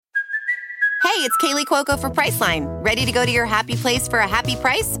Hey, it's Kaylee Cuoco for Priceline. Ready to go to your happy place for a happy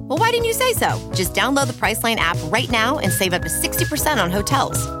price? Well, why didn't you say so? Just download the Priceline app right now and save up to 60% on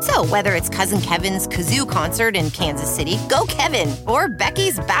hotels. So whether it's Cousin Kevin's Kazoo Concert in Kansas City, go Kevin, or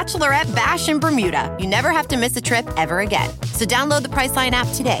Becky's Bachelorette Bash in Bermuda, you never have to miss a trip ever again. So download the Priceline app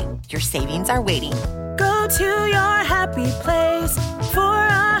today. Your savings are waiting. Go to your happy place for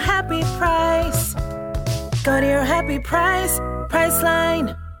a happy price. Go to your happy price,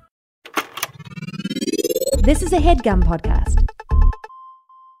 Priceline. This is a HeadGum podcast.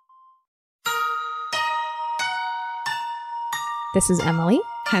 This is Emily,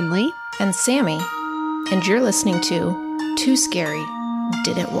 Henley, and Sammy, and you're listening to Too Scary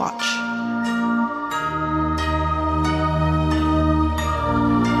Didn't Watch.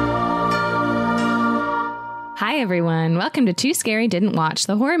 Hi, everyone. Welcome to Too Scary Didn't Watch,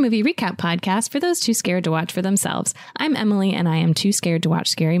 the horror movie recap podcast for those too scared to watch for themselves. I'm Emily, and I am too scared to watch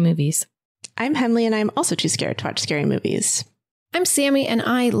scary movies. I'm Henley, and I'm also too scared to watch scary movies. I'm Sammy, and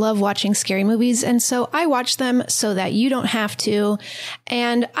I love watching scary movies, and so I watch them so that you don't have to.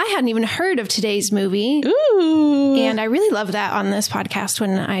 And I hadn't even heard of today's movie. Ooh. And I really love that on this podcast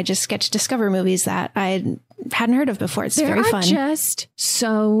when I just get to discover movies that I hadn't heard of before. It's very fun. There are just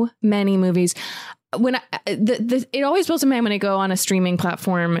so many movies. When it always blows my mind when I go on a streaming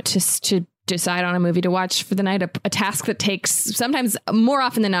platform to decide on a movie to watch for the night, a task that takes sometimes more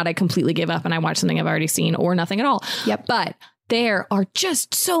often than not, I completely give up and I watch something I've already seen or nothing at all. Yep. But there are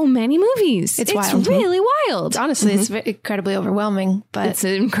just so many movies. It's wild. Really wild. Honestly, it's incredibly overwhelming, but it's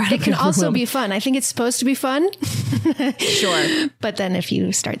incredibly it can also be fun. I think it's supposed to be fun. Sure. But then if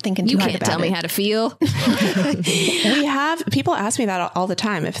you start thinking too hard about it. You can't tell me how to feel. We have people ask me that all the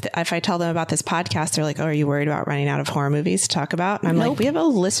time. If I tell them about this podcast, they're like, oh, are you worried about running out of horror movies to talk about? And I'm like, we have a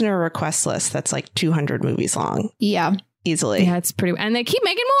listener request list that's like 200 movies long. Yeah. Easily. Yeah, it's pretty. And they keep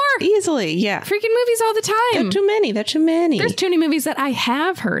making more. Easily, yeah. Freaking movies all the time. They're too many. They're too many. There's too many movies that I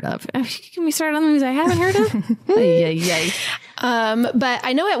have heard of. Can we start on the movies I haven't heard of? Yay. But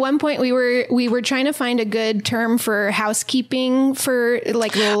I know at one point we were trying to find a good term for housekeeping for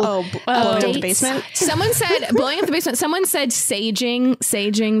like little blowing up the basement. Someone said blowing up the basement. Someone said saging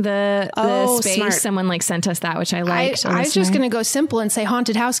the space. Smart. Someone like sent us that, which I liked. I was just going to go simple and say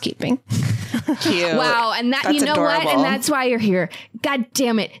haunted housekeeping. Cute. Wow, and that, that's you know adorable. what? And that's why you're here. God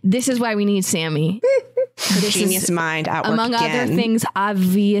damn it! This is why we need Sammy. This genius mind at work among again. other things.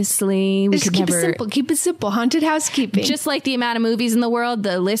 Obviously, we just could keep never it simple. Keep it simple. Haunted housekeeping. Just like the amount of movies in the world,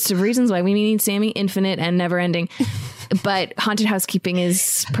 the list of reasons why we need Sammy, infinite and never ending. But haunted housekeeping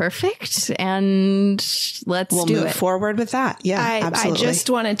is perfect, and we'll move forward with that. Yeah, absolutely. I just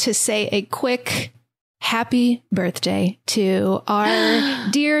wanted to say a quick happy birthday to our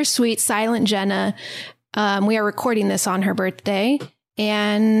dear, sweet, silent Jenna. We are recording this on her birthday,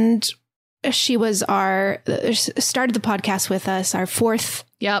 and she was started the podcast with us, our fourth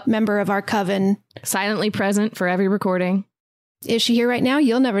member of our coven. Silently present for every recording. Is she here right now?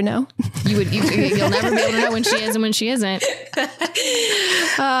 You'll never know. You'll never be able to know when she is and when she isn't.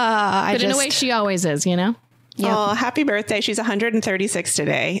 But in a way, she always is, you know? Yep. Oh, happy birthday. She's 136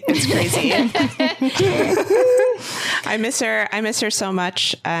 today. It's crazy. I miss her so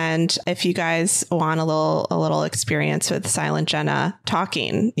much. And if you guys want a little experience with Silent Jenna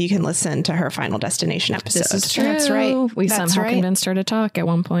talking, you can listen to her Final Destination episode. This is true. That's right. We somehow convinced her to talk at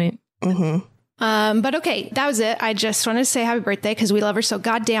one point. Mm-hmm. But okay, that was it. I just wanted to say happy birthday because we love her so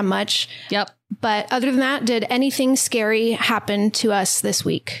goddamn much. Yep. But other than that, did anything scary happen to us this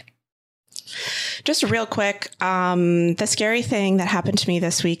week? Just real quick, the scary thing that happened to me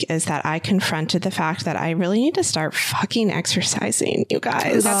this week is that I confronted the fact that I really need to start fucking exercising, you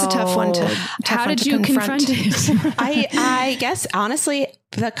guys. That's a tough one to How did you confront it? I guess, honestly,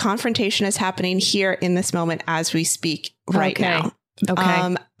 the confrontation is happening here in this moment as we speak right now.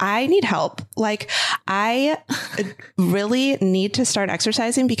 Okay. I need help. Like, I really need to start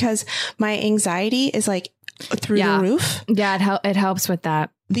exercising because my anxiety is like through the roof. Yeah, it helps with that.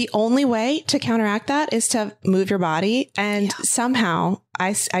 The only way to counteract that is to move your body. And somehow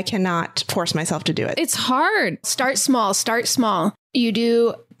I cannot force myself to do it. It's hard. Start small. You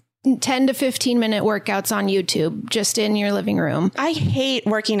do 10 to 15 minute workouts on YouTube, just in your living room. I hate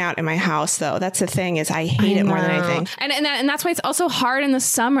working out in my house, though. That's the thing, is I hate it more than anything. And that's why it's also hard in the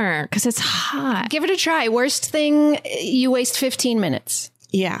summer, because it's hot. Give it a try. Worst thing, you waste 15 minutes.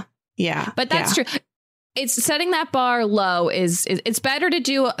 Yeah. But that's true. it's setting that bar low is it's better to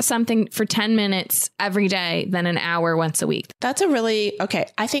do something for 10 minutes every day than an hour once a week. That's a really, okay.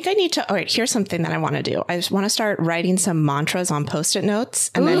 I think I need to, all right, here's something that I want to do. I just want to start writing some mantras on Post-it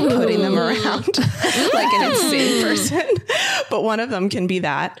notes and then putting them around like an insane person. But one of them can be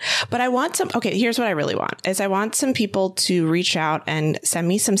that. But I want okay, here's what I really want is I want some people to reach out and send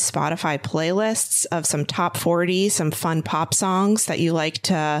me some Spotify playlists of some top 40, some fun pop songs that you like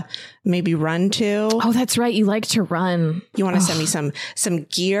to maybe run to. Oh, that's right. You like to run. You want to send me some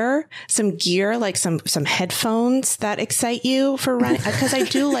gear, like some headphones that excite you for running. Because I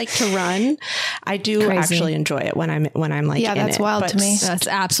do like to run. I do actually enjoy it when I'm like, yeah, that's wild to me. That's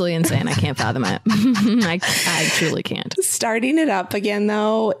absolutely insane. I can't fathom it. I truly can't. Starting it up again,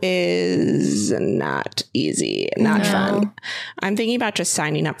 though, is not easy, not fun. I'm thinking about just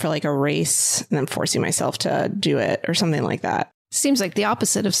signing up for like a race and then forcing myself to do it or something like that. Seems like the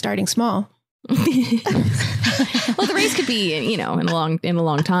opposite of starting small. Well, the race could be, in a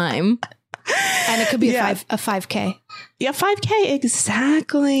long time. And it could be a 5K. Yeah, 5K,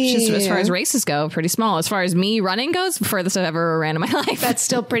 exactly. Just as far as races go, pretty small. As far as me running goes, furthest I've ever ran in my life. That's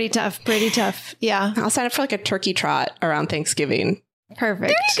still pretty tough. Yeah. I'll sign up for like a turkey trot around Thanksgiving. Perfect.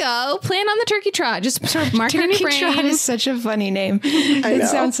 There you go. Plan on the turkey trot. Just sort of mark it in your brain. Turkey trot is such a funny name. It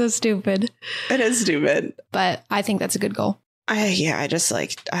sounds so stupid. It is stupid. But I think that's a good goal. I just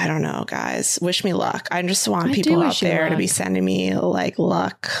I don't know, guys. Wish me luck. I just want people out there to be sending me like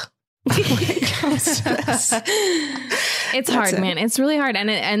luck. It's hard, man. It's really hard. And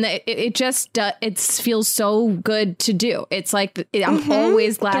it just, it feels so good to do. It's like, I'm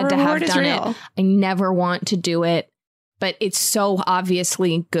always glad to have done it. I never want to do it, but it's so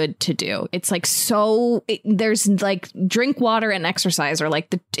obviously good to do. It's like, there's like drink water and exercise or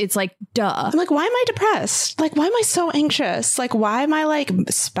like, it's like, duh. I'm like, why am I depressed? Like, why am I so anxious? Like, why am I like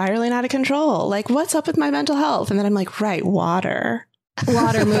spiraling out of control? Like, what's up with my mental health? And then I'm like, right, water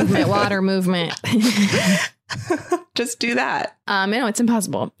movement. Just do that. No, it's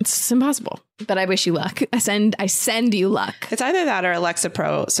impossible. It's impossible. But I wish you luck. I send you luck. It's either that or Alexa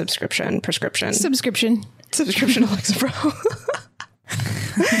Pro prescription. Subscription Alexa Pro.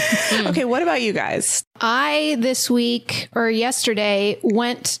 Okay, what about you guys? I this week or yesterday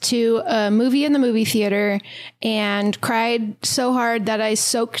went to a movie in the movie theater and cried so hard that I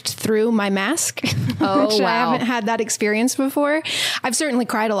soaked through my mask. Oh, which wow. I haven't had that experience before. I've certainly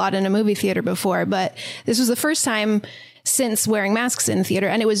cried a lot in a movie theater before, but this was the first time since wearing masks in the theater,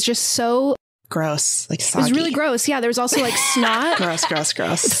 and it was just so gross, like soggy. It was really gross. Yeah, there was also like snot. gross.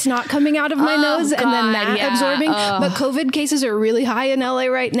 Snot coming out of my nose and then that absorbing. But COVID cases are really high in LA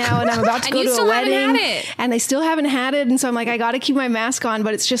right now, and I'm about to go to a wedding, and they still haven't had it. And so I'm like, I got to keep my mask on.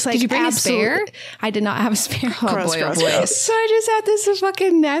 But it's just like, did you bring a spare? I did not have a spare. Gross. So I just had this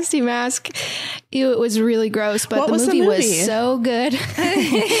fucking nasty mask. Ew, it was really gross. But the movie was so good.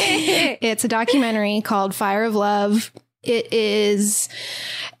 It's a documentary called Fire of Love. It is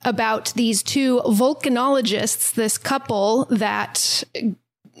about these two volcanologists, this couple that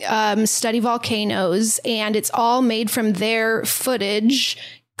study volcanoes, and it's all made from their footage.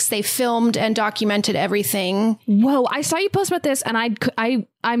 They filmed and documented everything. Whoa, I saw you post about this, and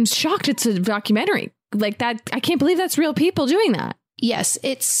I'm shocked it's a documentary like that. I can't believe that's real people doing that. Yes,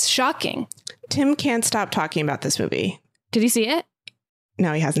 it's shocking. Tim can't stop talking about this movie. Did he see it?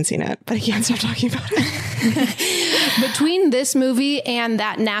 No, he hasn't seen it, but he can't stop talking about it. Between this movie and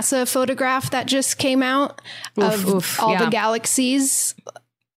that NASA photograph that just came out of all the galaxies,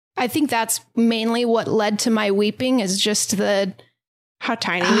 I think that's mainly what led to my weeping, is just how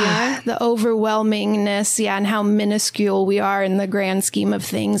tiny we are, the overwhelmingness, and how minuscule we are in the grand scheme of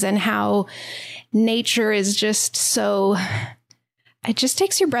things, and how nature is just so, it just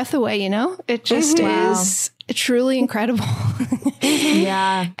takes your breath away, It just is truly incredible.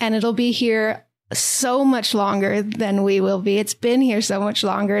 Yeah. And it'll be here so much longer than we will be. It's been here so much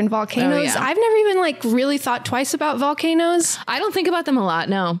longer. And volcanoes, I've never even really thought twice about volcanoes. I don't think about them a lot,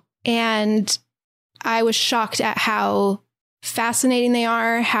 no. And I was shocked at how fascinating they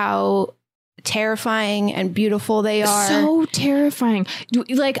are, how terrifying and beautiful they are. So terrifying.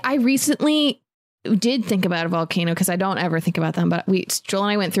 Like, I recently did think about a volcano because I don't ever think about them, but Joel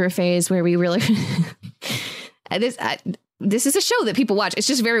and I went through a phase where we really this is a show that people watch. It's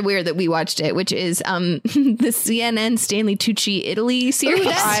just very weird that we watched it, which is the CNN Stanley Tucci Italy series.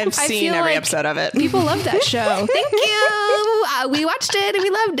 I've seen every episode of it. People love that show. Thank you. We watched it and we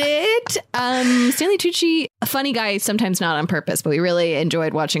loved it. Stanley Tucci a funny guy, sometimes not on purpose, but we really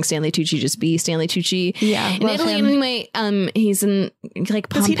enjoyed watching Stanley Tucci just be Stanley Tucci. Yeah, in Italy. him. Anyway, he's in like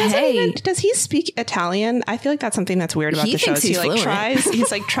Pompeii. Does he speak Italian? I feel like that's something that's weird about He the show. thinks He he's like fluent. tries.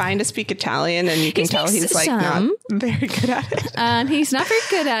 He's like trying to speak Italian, and you can tell he's like not very good at it. He's not very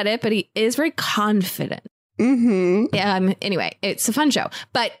good at it, but he is very confident. Mm-hmm. Anyway, it's a fun show,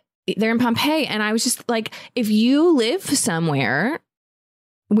 but they're in Pompeii, and I was just like, if you live somewhere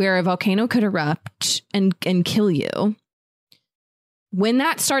where a volcano could erupt and kill you, when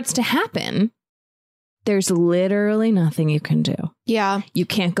that starts to happen, there's literally nothing you can do. Yeah. You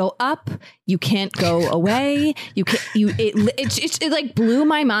can't go up. You can't go away. It like blew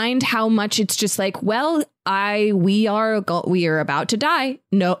my mind how much it's just like, well, we are about to die.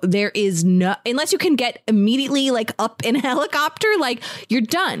 No, there is no, unless you can get immediately like up in a helicopter, like you're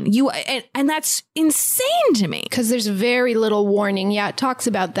done. And that's insane to me. Because there's very little warning. Yeah, it talks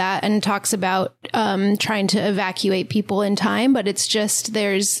about that and talks about trying to evacuate people in time, but it's just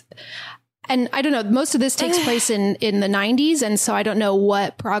and I don't know, most of this takes place in the 90s. And so I don't know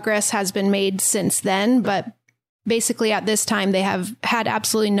what progress has been made since then. But basically at this time, they have had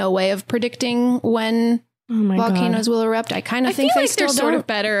absolutely no way of predicting when volcanoes will erupt. I kind of think feel they like still they're sort of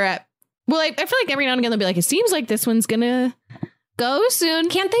better at, well, I feel like every now and again they'll be like, it seems like this one's going to go soon.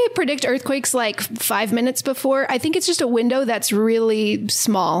 Can't they predict earthquakes like 5 minutes before? I think it's just a window that's really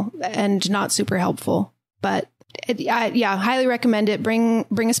small and not super helpful. But yeah, highly recommend it. Bring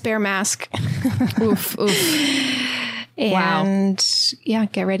a spare mask. Oof. And yeah,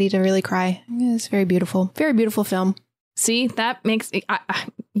 get ready to really cry. It's very beautiful film. See, that makes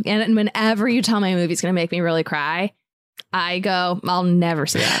and whenever you tell my movie's going to make me really cry, I go, I'll never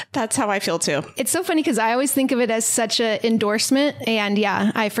see that. That's how I feel too. It's so funny because I always think of it as such an endorsement. And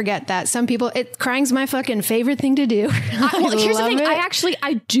yeah, I forget that. Some people, crying's my fucking favorite thing to do. Well, here's the thing.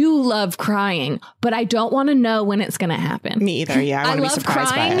 I do love crying, but I don't want to know when it's going to happen. Me either. Yeah. I want to be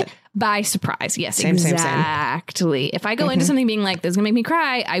surprised by it. By surprise. Yes, same, exactly. If I go into something being like, this is going to make me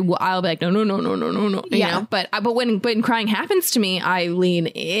cry, I'll be like, no. Yeah. You know? But when crying happens to me, I lean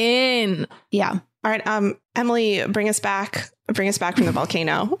in. Yeah. All right, Emily, bring us back from the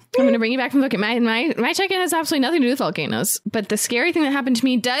volcano. I'm going to bring you back from the volcano. My check-in has absolutely nothing to do with volcanoes, but the scary thing that happened to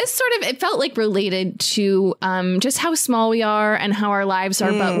me does it felt like related to just how small we are and how our lives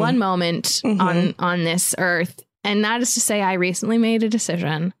are but one moment on this earth. And that is to say, I recently made a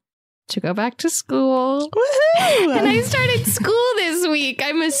decision to go back to school. Woohoo! And I started school this week.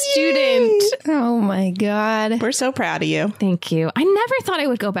 I'm a student. Oh my God. We're so proud of you. Thank you. I never thought I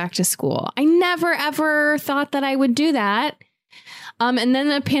would go back to school. I never, ever thought that I would do that. And then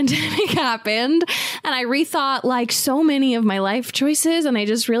the pandemic happened and I rethought like so many of my life choices. And I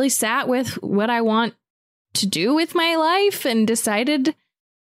just really sat with what I want to do with my life and decided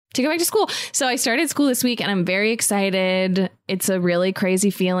to go back to school. So I started school this week and I'm very excited. It's a really crazy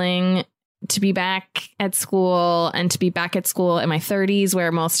feeling to be back at school and to be back at school in my 30s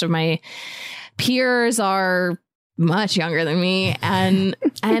where most of my peers are much younger than me. And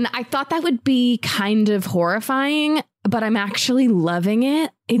I thought that would be kind of horrifying, but I'm actually loving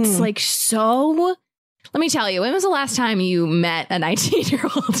it. It's like so... Let me tell you, when was the last time you met a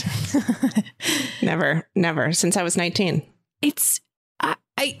 19-year-old? Never. Since I was 19.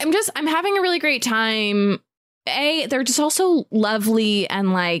 I'm having a really great time. They're just also lovely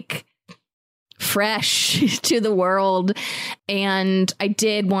and like fresh to the world. And I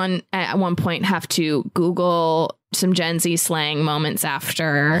did at one point have to Google some Gen Z slang moments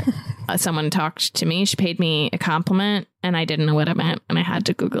after someone talked to me. She paid me a compliment and I didn't know what it meant. And I had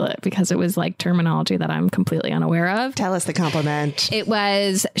to Google it because it was like terminology that I'm completely unaware of. Tell us the compliment. It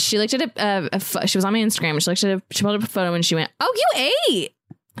was, she looked at she was on my Instagram. She pulled up a photo and she went, "Oh, you ate."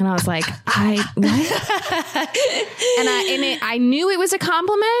 And I was like, what? I knew it was a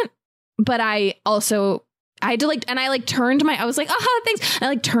compliment, but I had to I was like, oh, thanks. And I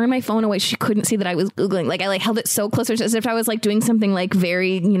like turned my phone away. She couldn't see that I was Googling. Like I like held it so close as if I was like doing something like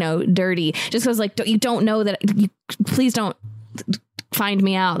very, dirty. Just because like, you don't know that please don't find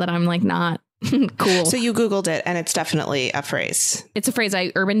me out that I'm like not cool. So you Googled it and it's definitely a phrase. It's a phrase.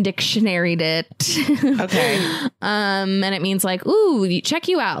 I Urban Dictionary'd it. Okay. And it means like, ooh, check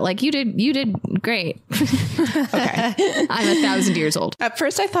you out. Like you did great. Okay. I'm 1,000 years old. At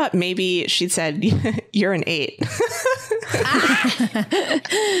first I thought maybe she'd said you're an 8. Honestly,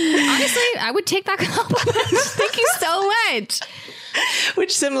 I would take that compliment. Thank you so much.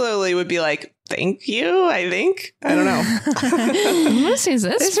 Which similarly would be like, thank you, I think. I don't know. I'm going to say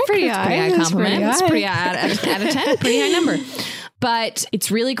this. It's pretty high compliment. It's pretty out of 10. Pretty high number. But it's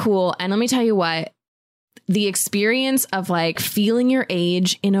really cool. And let me tell you what, the experience of like feeling your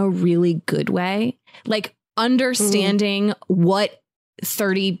age in a really good way. Like understanding what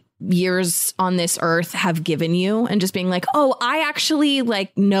 30 years on this earth have given you and just being like, oh, I actually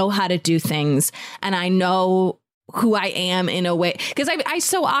like know how to do things and I know who I am in a way. Because I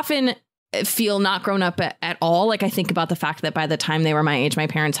so often feel not grown up at all. Like I think about the fact that by the time they were my age, my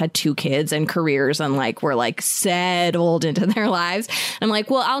parents had 2 kids and careers and like were like settled into their lives. And I'm like,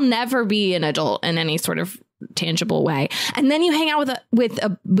 well, I'll never be an adult in any sort of tangible way. And then you hang out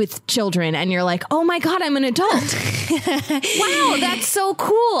with children and you're like, oh my God, I'm an adult. Wow, that's so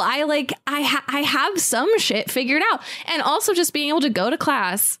cool. I have some shit figured out. And also just being able to go to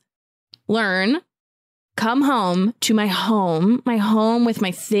class, learn, come home to my home with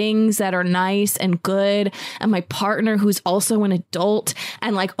my things that are nice and good, and my partner who's also an adult,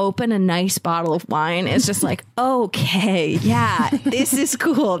 and like open a nice bottle of wine. It's just like, okay, yeah, this is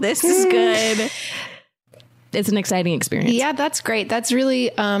cool. This is good. It's an exciting experience. Yeah, that's great. That's really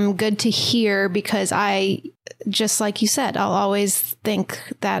good to hear, because I, just like you said, I'll always think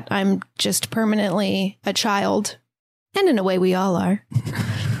that I'm just permanently a child. And in a way, we all are.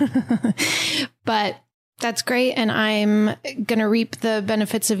 But that's great. And I'm going to reap the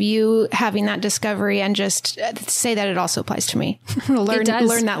benefits of you having that discovery, and just say that it also applies to me. learn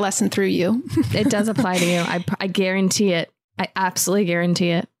that lesson through you. It does apply to you. I guarantee it. I absolutely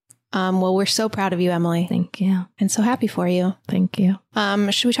guarantee it. Well, we're so proud of you, Emily. Thank you. And so happy for you. Thank you.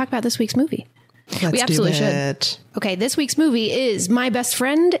 Should we talk about this week's movie? We absolutely should. Okay, this week's movie is My Best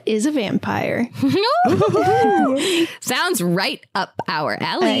Friend is a Vampire. Sounds right up our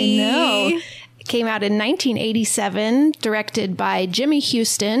alley. I know. It came out in 1987, directed by Jimmy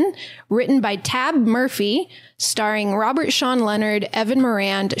Houston, written by Tab Murphy, starring Robert Sean Leonard, Evan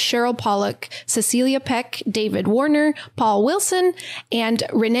Morand, Cheryl Pollack, Cecilia Peck, David Warner, Paul Wilson, and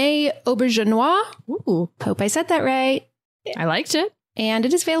Renee Auberjonois. Ooh. Hope I said that right. I liked it. And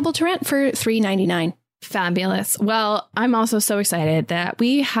it is available to rent for $3.99. Fabulous. Well, I'm also so excited that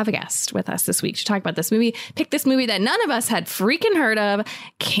we have a guest with us this week to talk about this movie. Pick this movie that none of us had freaking heard of.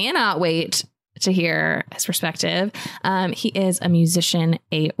 Cannot wait to hear his perspective. He is a musician,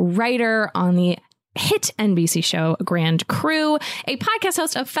 a writer on the hit NBC show Grand Crew, a podcast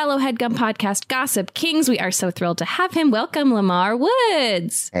host of fellow HeadGum podcast Gossip Kings. We are so thrilled to have him. Welcome, Lamar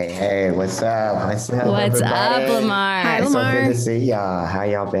Woods. Hey, what's up? What's up, Lamar? Hi, Lamar. So good to see y'all. How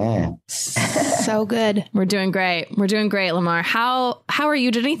y'all been? So good. We're doing great. We're doing great, Lamar. How are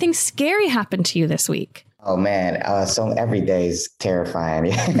you? Did anything scary happen to you this week? Oh man, so every day is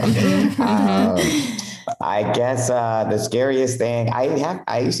terrifying. I guess the scariest thing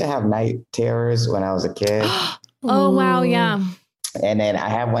I used to have night terrors when I was a kid. Oh wow, yeah. And then I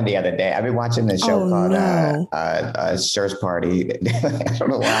have one the other day. I've been watching this show called Search Party. I don't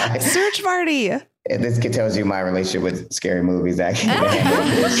know why. Search Party. This tells you my relationship with scary movies. Actually,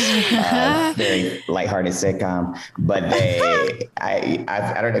 very lighthearted sitcom. But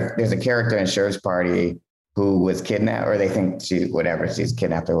I don't know. There's a character in Search Party who was kidnapped, or they think she's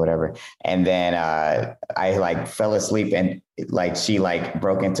kidnapped or whatever. And then I like fell asleep, and like she like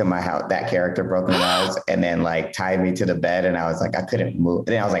broke into my house. That character broke into my house and then like tied me to the bed, and I was like, I couldn't move. And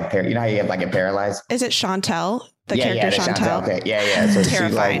then I was like, you know how you have like get paralyzed? Is it Chantel? The character Chantel. Okay. Yeah. So she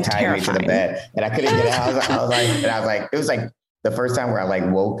like tied me to the bed, and I couldn't get out. I was like, it was like the first time where I like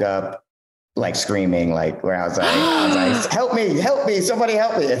woke up like screaming, like where I was like, help me, somebody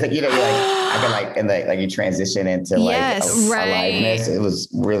help me. You know, you're like, I can like, and like you transition into like aliveness. It was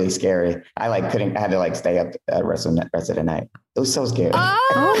really scary. I like I had to like stay up the rest of the night. It was so scary.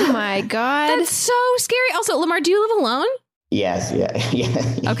 Oh my God. That's so scary. Also, Lamar, do you live alone? Yes.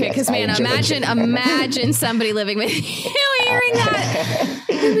 Yeah. Okay. Cause man, imagine somebody living with you hearing that.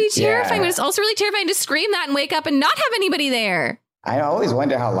 It would be terrifying, but it's also really terrifying to scream that and wake up and not have anybody there. I always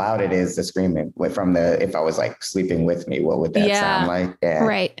wonder how loud it is to scream it if I was like sleeping with me, what would that sound like? Yeah.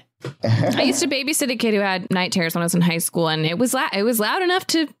 Right. I used to babysit a kid who had night terrors when I was in high school, and it was loud enough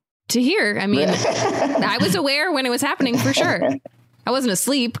to hear. I mean, I was aware when it was happening for sure. I wasn't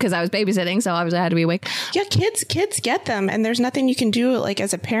asleep because I was babysitting, so obviously I had to be awake. Yeah, kids get them, and there's nothing you can do like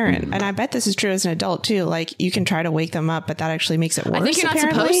as a parent. And I bet this is true as an adult too. Like you can try to wake them up, but that actually makes it worse. I think you're not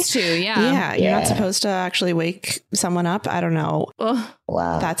supposed to. Yeah, you're not supposed to actually wake someone up. I don't know. Ugh.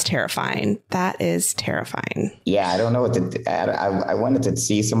 Wow, that's terrifying. That is terrifying. Yeah, I don't know what to do. I wanted to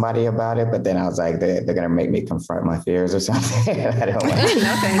see somebody about it, but then I was like, they're gonna make me confront my fears or something. I don't want to.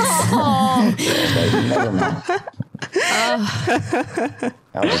 No thanks. Never mind.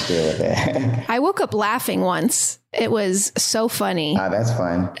 I'll just deal with it. I woke up laughing once. It was so funny. Oh, that's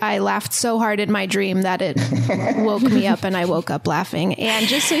fun. I laughed so hard in my dream that it woke me up and I woke up laughing. And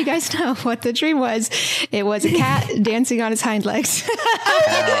just so you guys know what the dream was, it was a cat dancing on his hind legs.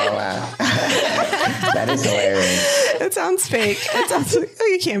 Oh, wow. That is hilarious. It sounds fake. It sounds like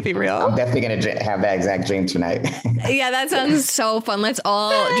you can't be real. I'm definitely going to have that exact dream tonight. Yeah, that sounds so fun. Let's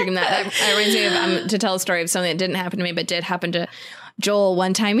all dream that. That reminds me of, to tell a story of something that didn't happen to me, but did happen to Joel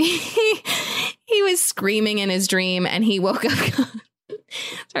one time. He was screaming in his dream and he woke up.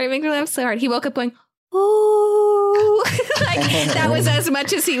 Sorry, it makes me laugh so hard. He woke up going, "Oh!" Like that was as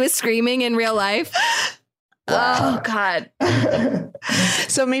much as he was screaming in real life. Wow. Oh God!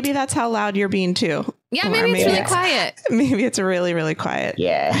 So maybe that's how loud you're being too. Yeah, maybe it's really quiet. Maybe it's really, really quiet.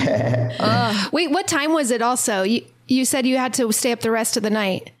 Yeah. Wait, what time was it? Also, you said you had to stay up the rest of the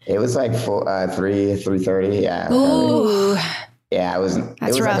night. It was like 3:30. Yeah. Ooh. Yeah, it was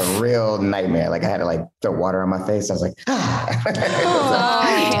rough. like a real nightmare. Like I had to like throw water on my face. I was like,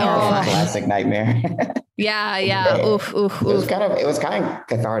 classic nightmare. Yeah. Oof. It was kind of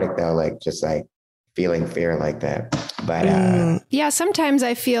cathartic though, like just like feeling fear like that. But yeah, sometimes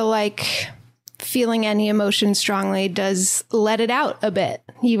I feel like feeling any emotion strongly does let it out a bit.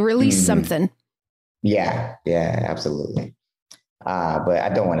 You release something. Yeah, absolutely. But I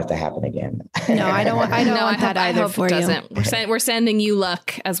don't want it to happen again. No, I don't want that either for you. We're sending you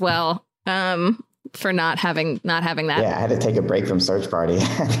luck as well. For not having that. Yeah, I had to take a break from Search Party.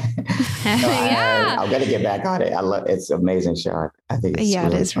 I'm gonna get back on it. It's an amazing show. I think it's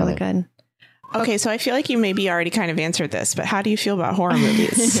it is really good. Okay, so I feel like you maybe already kind of answered this, but how do you feel about horror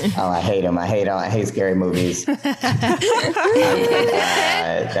movies? I hate them. I hate scary movies. That's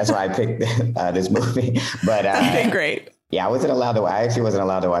why I picked this movie. But okay, great. Yeah, I actually wasn't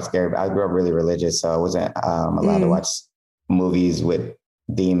allowed to watch scary. I grew up really religious, so I wasn't allowed to watch movies with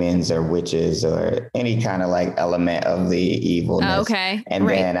demons or witches or any kind of like element of the evilness. Okay. And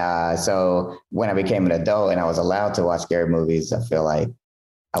then, so when I became an adult and I was allowed to watch scary movies, I feel like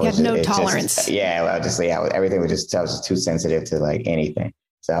I had no tolerance. I was just too sensitive to like anything.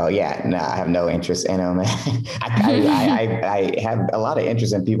 So yeah, no, I have no interest in them. I have a lot of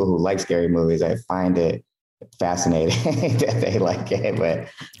interest in people who like scary movies. I find it fascinating that they like it, but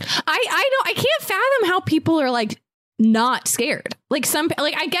I know I can't fathom how people are like not scared. Like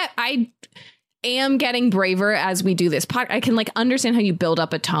I am getting braver as we do this podcast. I can like understand how you build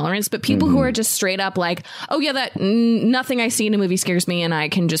up a tolerance, but people who are just straight up like, oh yeah, that nothing I see in a movie scares me and I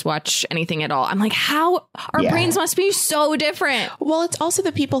can just watch anything at all. I'm like, how our brains must be so different. Well, it's also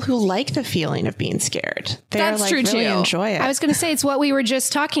the people who like the feeling of being scared. That's true really too. Enjoy it. I was going to say, it's what we were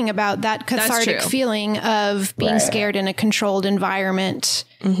just talking about, that cathartic feeling of being scared in a controlled environment.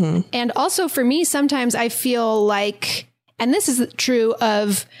 And also for me, sometimes I feel like, and this is true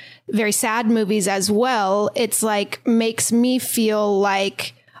of very sad movies as well, it's like makes me feel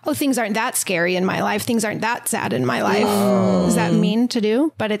like, oh, things aren't that scary in my life. Things aren't that sad in my life. Is that mean to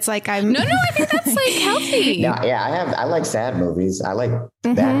do? But it's like No, I think that's like healthy. No, yeah, I like sad movies. I like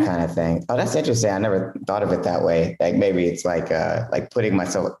that kind of thing. Oh, that's interesting. I never thought of it that way. Like maybe it's like putting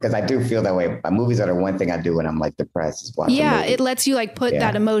myself, because I do feel that way. Movies are the one thing I do when I'm like depressed is watch a movie. It lets you like put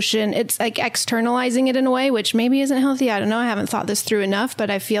that emotion. It's like externalizing it in a way, which maybe isn't healthy. I don't know. I haven't thought this through enough,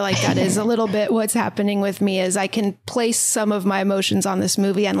 but I feel like that is a little bit what's happening with me is I can place some of my emotions on this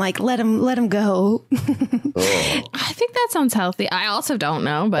movie and like let them go. I think that sounds healthy. I also don't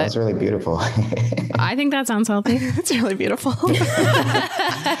know, but that's really beautiful. I think that sounds healthy. It's really beautiful.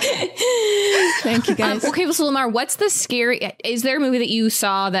 Thank you guys. Okay, so Lamar, what's the is there a movie that you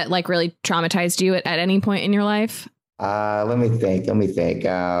saw that like really traumatized you at any point in your life? Let me think.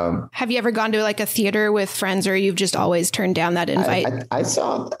 Have you ever gone to like a theater with friends, or you've just always turned down that invite? I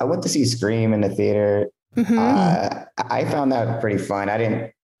went to see Scream in the theater. I found that pretty fun. I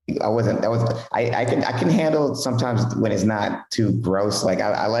can handle sometimes when it's not too gross. Like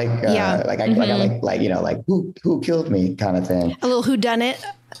I like who killed me kind of thing. A little whodunit,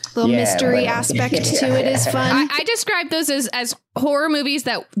 a little mystery aspect to it is fun. I describe those as horror movies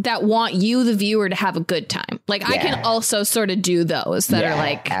that want you, the viewer, to have a good time. Like I can also sort of do those that are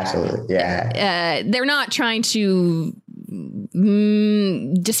like absolutely they're not trying to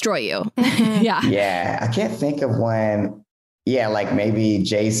destroy you. Yeah, I can't think of one. Yeah, like maybe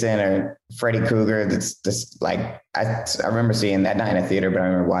Jason or Freddy Krueger. That's just like I remember seeing that, not in a theater, but I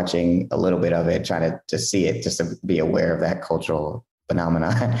remember watching a little bit of it, trying to just see it, just to be aware of that cultural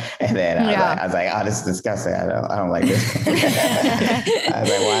phenomenon. And then I was like, oh, this is disgusting. I don't like this. I was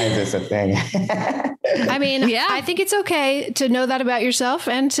like, why is this a thing? I mean, I think it's okay to know that about yourself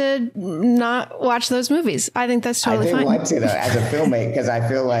and to not watch those movies. I think that's totally fine. I didn't want to, though, as a filmmaker, because I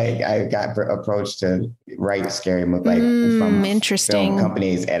feel like I got approached to write scary movies from film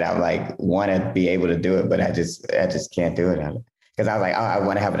companies, and I like want to be able to do it, but I just can't do it. Because I was like, oh, I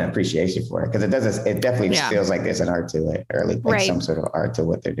want to have an appreciation for it, because it definitely feels like there's an art to it, or like some sort of art to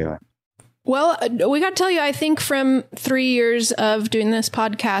what they're doing. Well, we got to tell you, I think from 3 years of doing this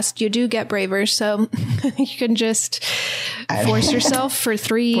podcast, you do get braver. So you can just force yourself for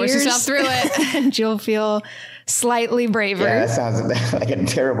 3 years. Force yourself through it. And you'll feel slightly braver. Yeah, that sounds like a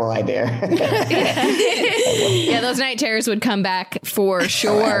terrible idea. Yeah, those night terrors would come back for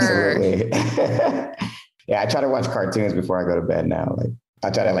sure. Absolutely. Yeah, I try to watch cartoons before I go to bed now. Like, I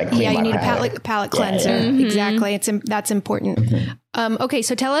try to clean my you need palate. a palate cleanser. Yeah. Mm-hmm. Exactly. That's important. Mm-hmm. Okay,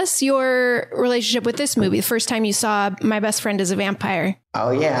 so tell us your relationship with this movie. The first time you saw My Best Friend is a Vampire. Oh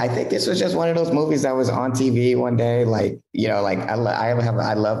yeah, I think this was just one of those movies that was on TV one day. I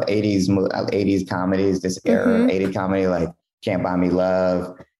love 80s comedies. This era of 80s comedy, like Can't Buy Me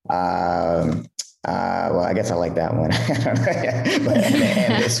Love. Well, I guess I like that one,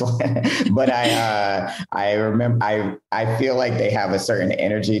 and this one. But I remember, I feel like they have a certain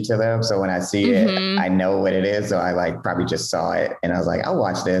energy to them. So when I see it, I know what it is. So I probably just saw it, and I was like, I'll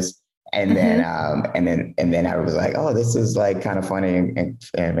watch this. And then I was like, oh, this is kind of funny, and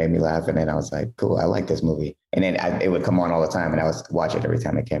it made me laugh. And then I was like, cool, I like this movie. And then it would come on all the time, and I would watch it every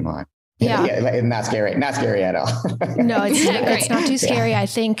time it came on. Yeah, not scary at all. No, it's not too scary. I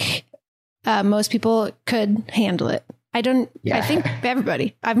think. Most people could handle it. I think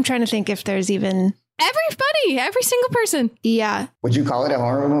everybody. I'm trying to think if there's even... Every single person. Yeah. Would you call it a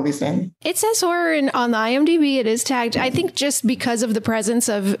horror movie, Sam? It says horror on the IMDb. It is tagged. I think just because of the presence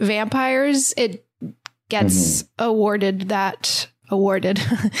of vampires, it gets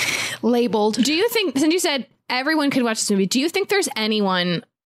labeled. Do you think, since you said everyone could watch this movie, do you think there's anyone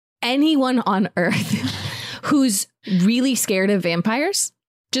on Earth who's really scared of vampires?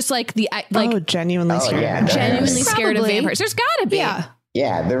 Just genuinely scared. Yeah, genuinely scared of vampires. There's gotta be.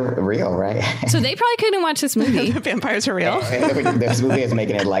 Yeah, they're real, right? So they probably couldn't watch this movie. The vampires are real. This movie is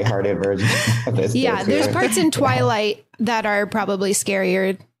making a lighthearted version of this. Yeah, there's parts in Twilight that are probably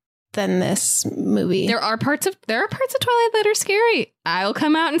scarier than this movie. There are parts of Twilight that are scary. I'll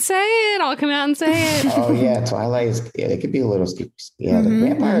come out and say it. Oh yeah, Twilight it could be a little scary. Yeah, the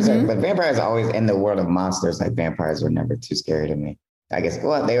vampires but vampires are always in the world of monsters. Like vampires were never too scary to me. I guess,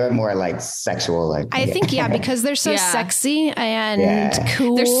 they were more sexual. I think, because they're so sexy and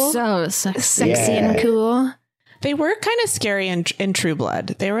cool. They're so sexy and cool. They were kind of scary in True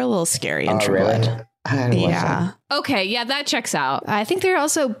Blood. They were a little scary in True Blood. Yeah. Okay. Yeah, that checks out. I think they're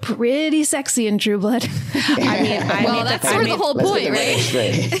also pretty sexy in True Blood. That's sort of the whole point, right?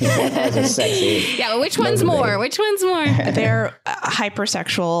 Vampires are sexy. Yeah. But which one's more? They're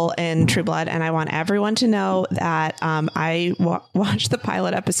hypersexual in True Blood, and I want everyone to know that I watched the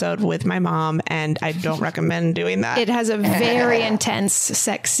pilot episode with my mom, and I don't recommend doing that. It has a very intense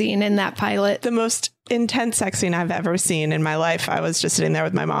sex scene in that pilot. The most intense sex scene I've ever seen in my life. I was just sitting there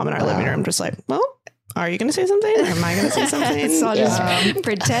with my mom in our living room, just like, well, are you going to say something? Am I going to say something? So I'll just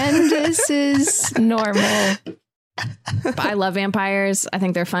pretend this is normal. But I love vampires. I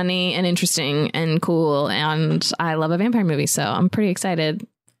think they're funny and interesting and cool. And I love a vampire movie. So I'm pretty excited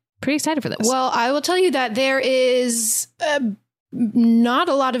for this. Well, I will tell you that there is not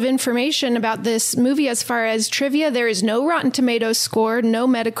a lot of information about this movie as far as trivia. There is no Rotten Tomatoes score, no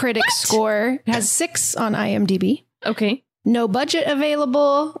Metacritic score. It has 6 on IMDb. Okay. No budget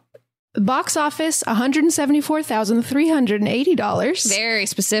available. Box office, $174,380. Very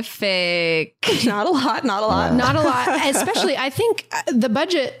specific. Not a lot. Not a lot. Especially, I think the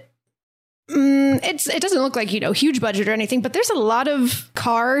budget, it doesn't look like, huge budget or anything, but there's a lot of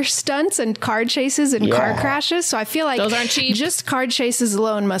car stunts and car chases and car crashes. So I feel like those aren't cheap. Just car chases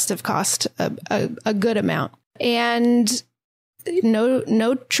alone must have cost a good amount. And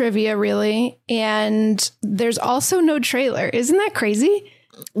no trivia really. And there's also no trailer. Isn't that crazy?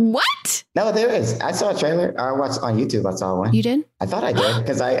 What? No, there is. I saw a trailer. I watched on YouTube. I saw one. You did? I thought I did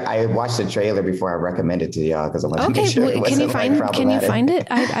because I watched the trailer before I recommended to y'all because I wanted to make sure it can you wasn't find it?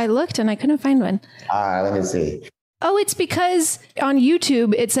 I looked and I couldn't find one. Let me see. Oh, it's because on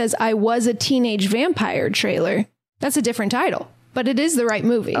YouTube it says I Was a Teenage Vampire trailer. That's a different title, but it is the right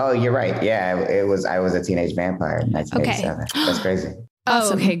movie. Oh, you're right. Yeah, it was. I Was a Teenage Vampire in 1987. Okay. That's crazy.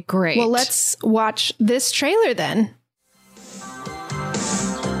 Awesome. Okay, great. Well, let's watch this trailer then.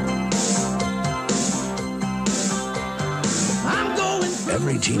 I'm going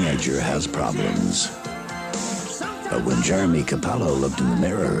Every teenager has problems. But when Jeremy Capello looked in the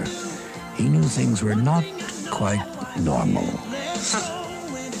mirror, he knew things were not quite normal.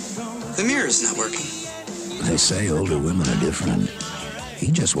 The mirror's not working. They say older women are different.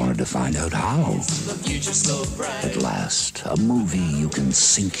 He just wanted to find out how. At last, a movie you can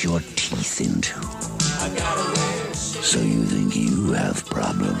sink your teeth into. So you think you have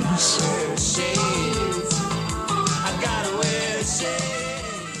problems?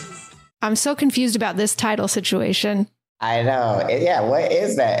 I'm so confused about this title situation. I know. Yeah, what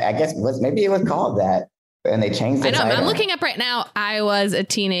is that? I guess maybe it was called that, and they changed the title. I'm looking up right now. I Was a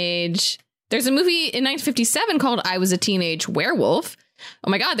Teenage. There's a movie in 1957 called I Was a Teenage Werewolf. Oh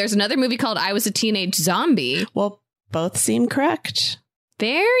my God, there's another movie called I Was a Teenage Zombie. Well, both seem correct.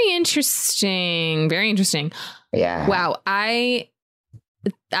 Very interesting. Very interesting. Yeah. Wow. I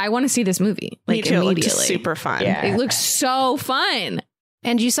want to see this movie. Me too. Immediately. It looks super fun. Yeah. It looks so fun.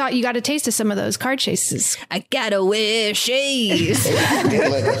 And you got a taste of some of those car chases. I gotta wear shades.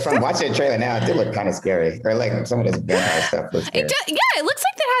 From watching the trailer now, it did look kind of scary. Or like some of this vampire stuff looks scary. It looks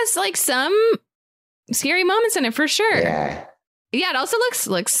like it has like some scary moments in it for sure. Yeah. Yeah, it also looks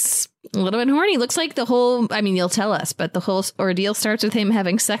a little bit horny. Looks like the whole, I mean, you'll tell us, but the whole ordeal starts with him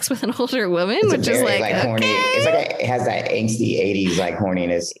having sex with an older woman, which is like horny. It's like it has that angsty 80s like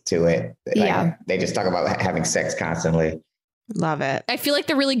horniness to it. Like, they just talk about having sex constantly. Love it. I feel like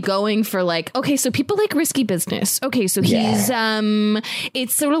they're really going for like, okay, so people like risky business. Okay, so he's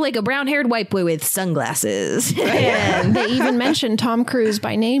it's sort of like a brown-haired white boy with sunglasses. And they even mention Tom Cruise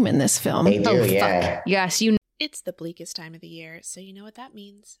by name in this film. They do, fuck. Yes, It's the bleakest time of the year, so you know what that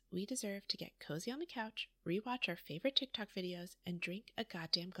means. We deserve to get cozy on the couch, rewatch our favorite TikTok videos, and drink a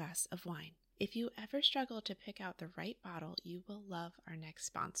goddamn glass of wine. If you ever struggle to pick out the right bottle, you will love our next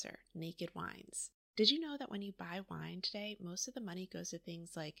sponsor, Naked Wines. Did you know that when you buy wine today, most of the money goes to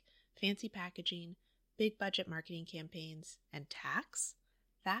things like fancy packaging, big budget marketing campaigns, and tax?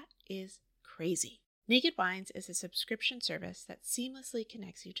 That is crazy. Naked Wines is a subscription service that seamlessly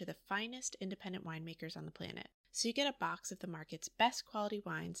connects you to the finest independent winemakers on the planet. So you get a box of the market's best quality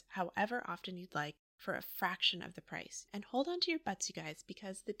wines, however often you'd like, for a fraction of the price. And hold on to your butts, you guys,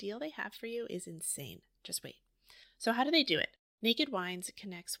 because the deal they have for you is insane. Just wait. So how do they do it? Naked Wines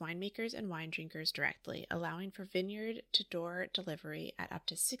connects winemakers and wine drinkers directly, allowing for vineyard-to-door delivery at up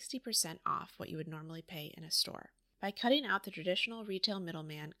to 60% off what you would normally pay in a store. By cutting out the traditional retail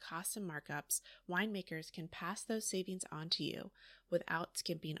middleman costs and markups, winemakers can pass those savings on to you without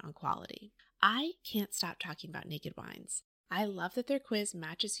skimping on quality. I can't stop talking about Naked Wines. I love that their quiz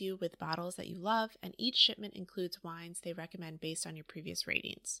matches you with bottles that you love, and each shipment includes wines they recommend based on your previous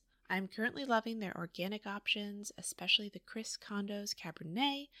ratings. I'm currently loving their organic options, especially the Chris Condos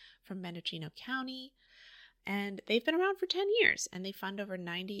Cabernet from Mendocino County. And they've been around for 10 years, and they fund over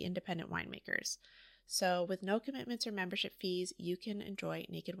 90 independent winemakers. So with no commitments or membership fees, you can enjoy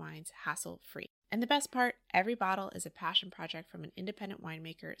Naked Wines hassle-free. And the best part, every bottle is a passion project from an independent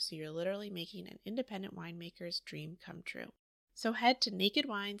winemaker, so you're literally making an independent winemaker's dream come true. So head to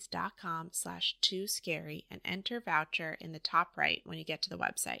nakedwines.com/tooscary and enter voucher in the top right when you get to the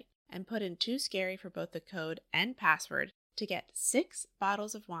website. And put in Too Scary for both the code and password to get 6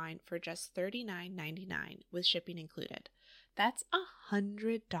 bottles of wine for just $39.99 with shipping included. That's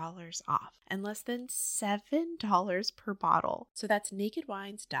 $100 off and less than $7 per bottle. So that's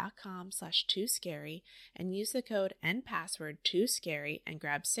nakedwines.com/tooscary and use the code and password TOOSCARY and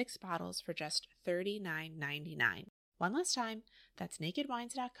grab 6 bottles for just $39.99. One last time, that's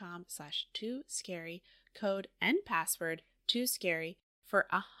nakedwines.com/tooscary, code and password TOOSCARY for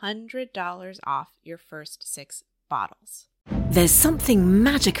 $100 off your first 6 bottles. There's something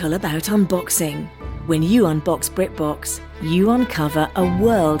magical about unboxing. When you unbox BritBox, you uncover a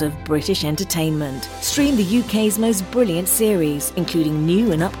world of British entertainment. Stream the UK's most brilliant series, including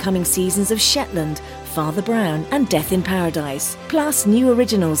new and upcoming seasons of Shetland, Father Brown and Death in Paradise. Plus new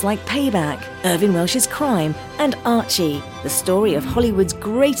originals like Payback, Irving Welsh's Crime and Archie, the story of Hollywood's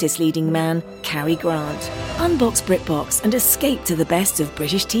greatest leading man, Cary Grant. Unbox BritBox and escape to the best of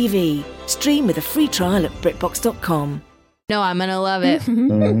British TV. Stream with a free trial at BritBox.com. No, I'm going to love it.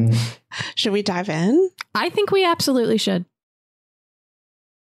 Should we dive in? I think we absolutely should.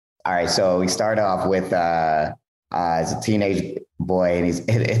 All right. So we start off with as a teenage boy, and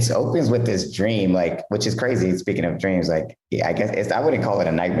it opens with this dream, like, which is crazy. Speaking of dreams, like, yeah, I guess I wouldn't call it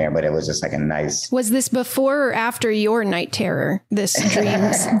a nightmare, but it was just like a nice. Was this before or after your night terror? This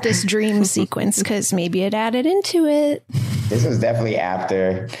dream sequence, because maybe it added into it. This was definitely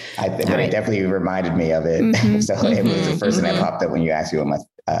after. It definitely reminded me of it. Mm-hmm. So it was the first thing that popped up when you asked me what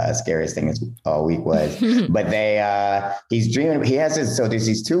scariest thing all week was. But he's dreaming. He has this. So there's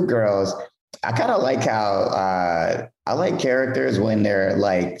these two girls. I kind of like how I like characters when they're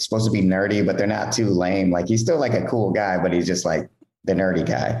like supposed to be nerdy, but they're not too lame. Like he's still like a cool guy, but he's just like the nerdy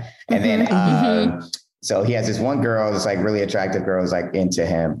guy. And then so he has this one girl, this like really attractive girl who's like into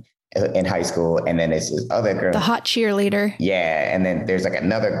him in high school. And then there's this other girl, the hot cheerleader. Yeah. And then there's like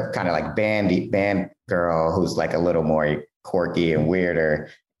another kind of like band girl who's like a little more quirky and weirder.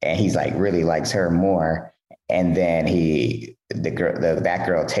 And he's like really likes her more. And then that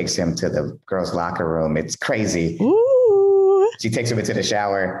girl takes him to the girls' locker room. It's crazy. Ooh. She takes him into the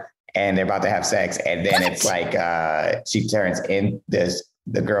shower and they're about to have sex. And then it's like she turns in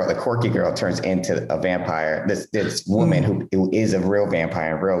the quirky girl turns into a vampire, this woman who is a real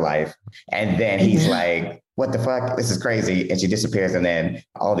vampire in real life. And then he's like, what the fuck? This is crazy. And she disappears. And then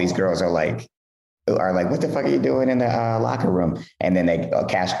all these girls are like, what the fuck are you doing in the locker room? And then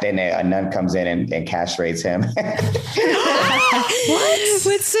a nun comes in and castrates him. What?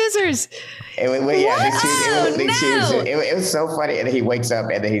 With scissors? It was so funny. And he wakes up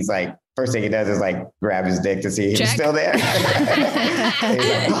and then he's like, first thing he does is like grab his dick to see if he's still there. He's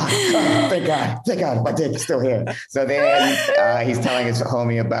like, oh, thank God, my dick is still here. So then he's telling his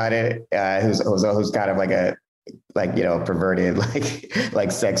homie about it, who's kind of like a perverted,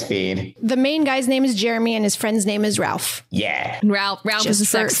 like sex fiend. The main guy's name is Jeremy and his friend's name is Ralph. Yeah. Ralph is a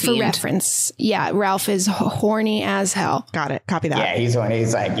sex fiend. For reference. Yeah. Ralph is horny as hell. Got it. Copy that. Yeah. He's horny.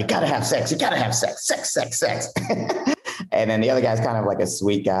 He's like, you gotta have sex. Sex. And then the other guy's kind of like a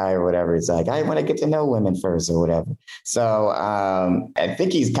sweet guy or whatever. He's like, I want to get to know women first or whatever. So I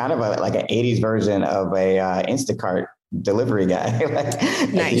think he's kind of like an 80s version of a Instacart delivery guy.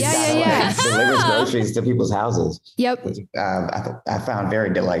 Nice. Yeah. Delivers groceries to people's houses. Yep. Which, I found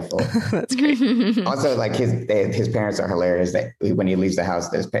very delightful. That's great. Also, like his parents are hilarious. That when he leaves the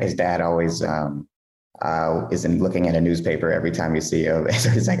house, his dad always isn't looking at a newspaper every time you see him. So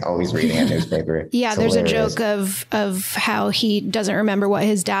he's like always reading a newspaper. Yeah, it's there's hilarious. A joke of how he doesn't remember what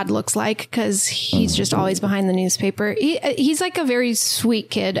his dad looks like because he's just always behind the newspaper. He's like a very sweet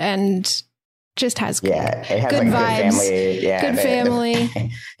kid and just has good vibes. Good family.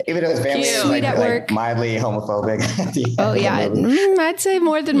 Even though his family is like mildly homophobic. I'd say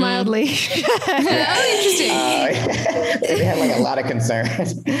more than mildly. Interesting. They had like a lot of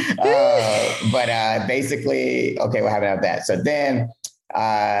concerns. But basically, okay, what happened with that? So then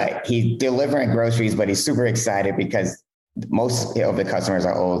he's delivering groceries, but he's super excited because most of the customers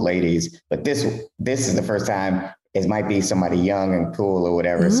are old ladies. But this is the first time. It might be somebody young and cool or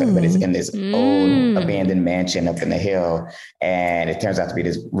whatever. So, but it's in this old abandoned mansion up in the hill. And it turns out to be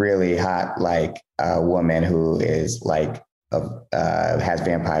this really hot, woman who is has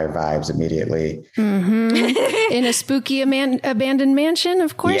vampire vibes immediately. In a spooky abandoned mansion,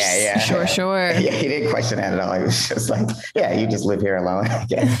 of course. Yeah. Sure. Yeah, he didn't question that at all. He was just like, yeah, you just live here alone, I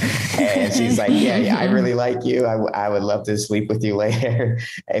guess. And she's like, yeah, I really like you. I would love to sleep with you later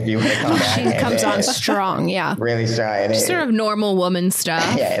if you want to come back. She comes on strong, yeah. Really strong. And sort of normal woman stuff.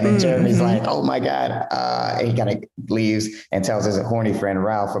 Yeah, and then Jeremy's like, oh my God. And he kind of leaves and tells his horny friend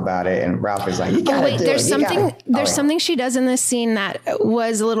Ralph about it. And Ralph is like, there's something she does in this scene that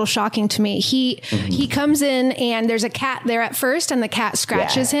was a little shocking to me. He comes in and there's a cat there at first and the cat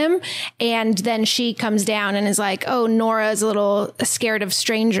scratches him. And then she comes down and is like, oh, Nora's a little scared of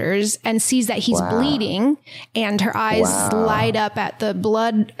strangers and sees that he's bleeding and her eyes light up at the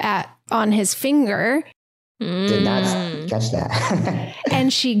blood on his finger. Did not catch that.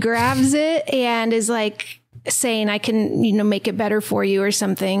 And she grabs it and is like saying, I can, make it better for you or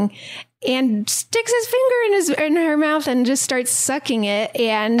something. And sticks his finger in her mouth and just starts sucking it.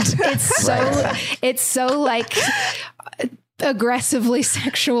 And it's so like aggressively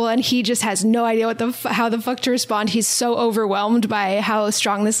sexual. And he just has no idea how the fuck to respond. He's so overwhelmed by how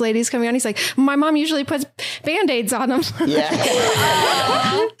strong this lady's coming on. He's like, my mom usually puts Band-Aids on them. Yeah.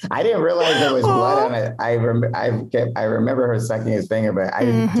 I didn't realize there was blood on it. I remember her sucking his finger, but I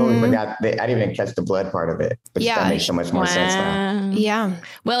totally forgot. I didn't even catch the blood part of it. But that makes so much more sense now. Yeah.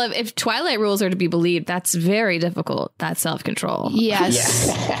 Well, if Twilight rules are to be believed, that's very difficult. That self-control. Yes.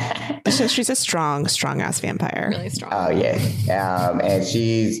 Yeah. So she's a strong ass vampire. Really strong. Oh yeah. And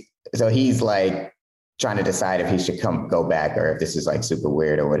he's like trying to decide if he should go back or if this is like super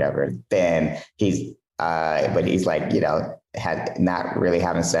weird or whatever. Then he's like, not really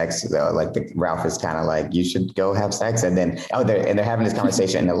having sex. So like Ralph is kind of like, you should go have sex. And then, they're having this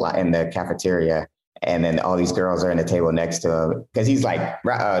conversation in the cafeteria. And then all these girls are in the table next to him. Cause he's like,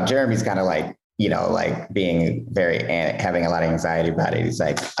 Jeremy's kind of like, like being having a lot of anxiety about it. He's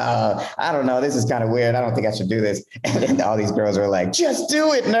like, I don't know, this is kind of weird. I don't think I should do this. And then all these girls are like, just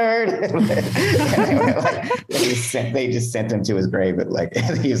do it, nerd. They just sent him to his grave. But like,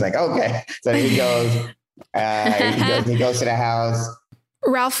 he was like, okay. So he goes, he goes to the house.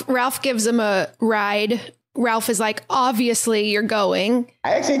 Ralph gives him a ride. Ralph is like, obviously you're going.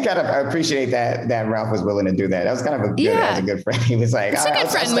 I actually kind of appreciate that Ralph was willing to do that. That was kind of a good friend. He was like,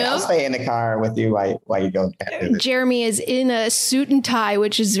 I'll stay in the car with you while you go. Jeremy is in a suit and tie,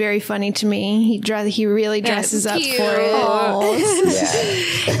 which is very funny to me. He really dresses up for it.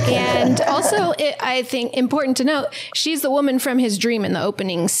 And also, I think important to note, she's the woman from his dream in the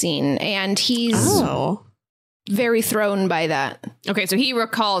opening scene. And he's very thrown by that. Okay, so he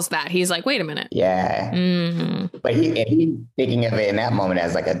recalls that. He's like, wait a minute. Yeah. Mm-hmm. But he thinking of it in that moment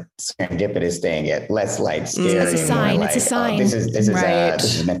as like a serendipitous thing, less like scary. It's a sign. Like, it's a sign. This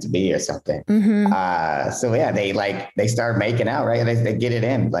is meant to be or something. Mm-hmm. So yeah, they start making out, right? They get it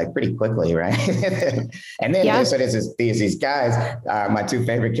in like pretty quickly, right? And then so there's these guys. My two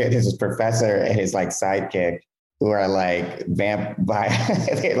favorite kids, this is Professor and his like sidekick, who are like vampire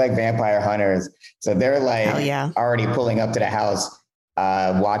hunters. So they're like already pulling up to the house,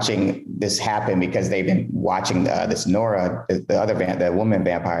 watching this happen because they've been watching this Nora, the woman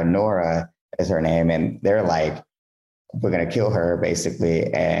vampire, Nora is her name. And they're like, we're going to kill her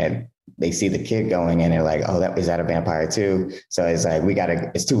basically. And they see the kid going and they're like, oh, is that a vampire too? So it's like,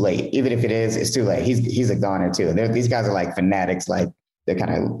 it's too late. Even if it is, it's too late. He's a goner too. These guys are like fanatics, like, they're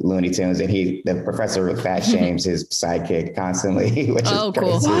kind of Looney Tunes, and the professor fat shames his sidekick constantly, which is cool.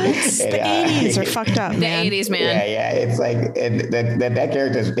 What? The 80s are fucked up, man. The 80s, man. Yeah. It's like that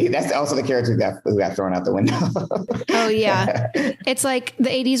character. That's also the character who got thrown out the window. Oh yeah, it's like the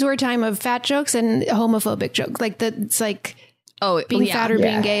 80s were a time of fat jokes and homophobic jokes. Like it's like. Being fat or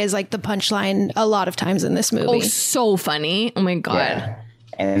being gay is like the punchline a lot of times in this movie. Oh, so funny. Oh my God. Yeah.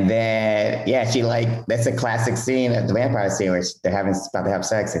 And then, she that's a classic scene at the vampire scene where they're about to have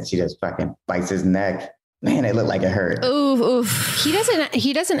sex and she just fucking bites his neck. Man, it looked like it hurt. Oof. He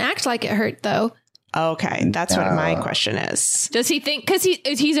doesn't act like it hurt though. Okay, that's what my question is. Does he think, because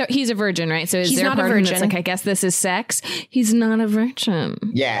he's a virgin, right? So he's not a virgin. Like, I guess this is sex. He's not a virgin.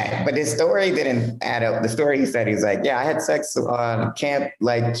 Yeah, but his story didn't add up. The story he said, he's like, I had sex on camp.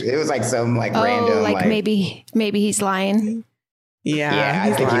 Like, it was like some random. Like maybe he's lying. Yeah,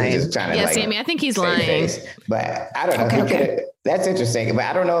 I think he was just trying to. Yeah, Sammy, I think he's lying. But I don't know. Okay. That's interesting. But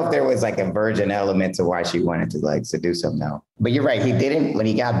I don't know if there was like a virgin element to why she wanted to like seduce him. No. But you're right. He didn't. When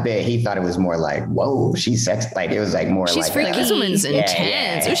he got bit, he thought it was more like, whoa, she's sex. Like it was like more she's like freaky. This woman's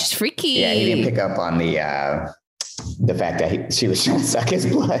intense. Oh, she's freaky. Yeah, he didn't pick up on the fact that she was trying to suck his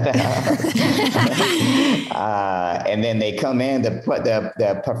blood out. And then they come in,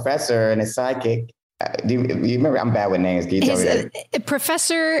 the professor and his sidekick. Do you remember? I'm bad with names. Can you tell me that?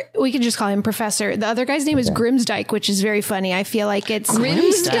 Professor, we can just call him Professor. The other guy's name is Grimsdyke, which is very funny. I feel like it's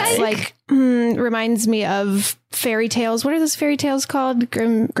like reminds me of fairy tales. What are those fairy tales called?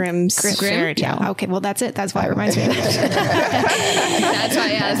 Grimm's fairy tale. Yeah. Okay, well that's it. That's why it reminds me of that.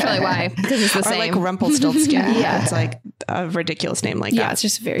 That's probably why. Because it's the same. Like Rumpelstiltskin. Yeah, it's like a ridiculous name like that. Yeah, it's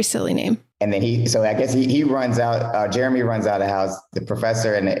just a very silly name. And then I guess he runs out. Jeremy runs out of the house. The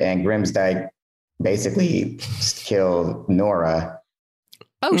professor and Grimsdyke basically kill Nora.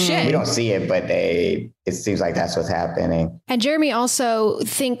 Oh shit. We don't see it, but it seems like that's what's happening. And Jeremy also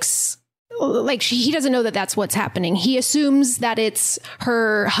thinks like he doesn't know that that's what's happening. He assumes that it's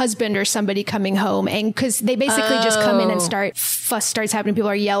her husband or somebody coming home, and because they basically just come in and fuss starts happening. People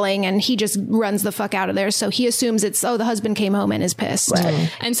are yelling, and he just runs the fuck out of there. So he assumes it's the husband came home and is pissed.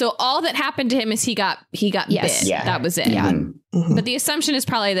 Right. And so all that happened to him is he got bit. Yeah. That was it. Yeah. Mm-hmm. But the assumption is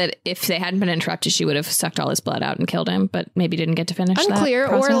probably that if they hadn't been interrupted, she would have sucked all his blood out and killed him, but maybe didn't get to finish. Unclear,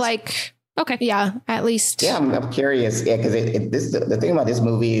 that or like. Okay. Yeah, at least. Yeah, I'm curious. Yeah, because the thing about this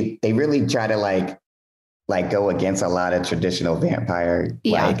movie, they really try to like go against a lot of traditional vampire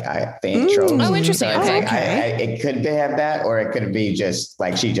I think tropes. Oh, interesting. So okay. It could have that, or it could be just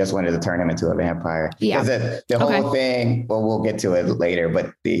like she just wanted to turn him into a vampire. Yeah. The whole thing. Well, we'll get to it later,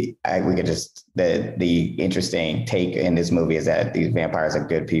 but the interesting take in this movie is that these vampires are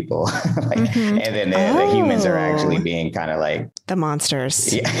good people, and then the humans are actually being kind of like the monsters.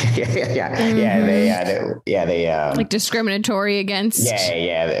 They like discriminatory against.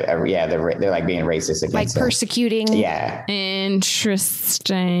 They're like being racist against. Like persecuting. Yeah.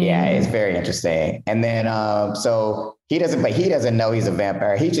 Interesting. Yeah, it's very interesting. And then so he doesn't know he's a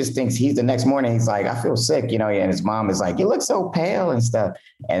vampire. He just thinks the next morning he's like, I feel sick, and his mom is like, you look so pale and stuff.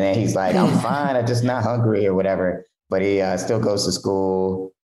 And then he's like, I'm fine, I'm just not hungry or whatever. But he still goes to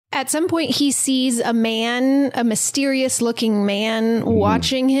school. at some point he sees a mysterious looking man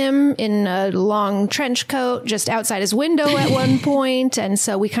watching him in a long trench coat just outside his window at one point. And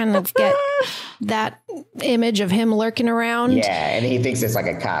so we kind of get that image of him lurking around. Yeah. And he thinks it's like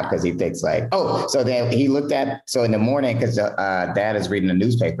a cop because he thinks like, oh, so then he looked at, so in the morning, because dad is reading the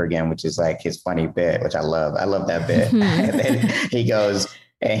newspaper again, which is like his funny bit, which I love. I love that bit. And then he goes,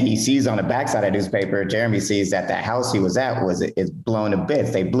 and he sees on the backside of the newspaper, Jeremy sees that the house he was at is blown to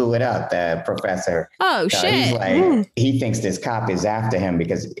bits. They blew it up, the professor. Oh, so shit. He's like, he thinks this cop is after him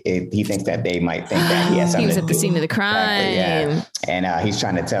because he thinks that they might think that he has something He was at the scene of the crime. Exactly, yeah. And he's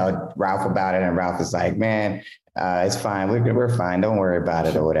trying to tell Ralph about it. And Ralph is like, man, it's fine. We're fine. Don't worry about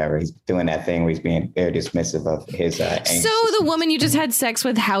it or whatever. He's doing that thing where he's being very dismissive of his. So the woman you just had sex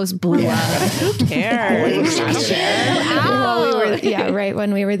with, house blew up. Who cares? I don't care. Right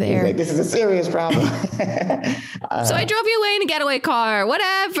when we were there. Like, this is a serious problem. So I drove you away in a getaway car.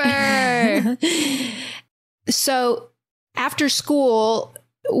 Whatever. So after school,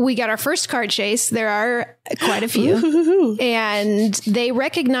 we got our first car chase. There are quite a few. And they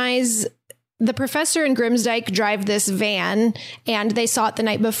recognize the professor and Grimsdyke drive this van, and they saw it the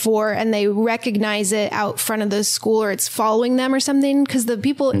night before, and they recognize it out front of the school, or it's following them or something. Because the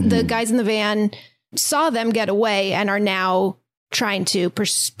people, the guys in the van saw them get away and are now trying to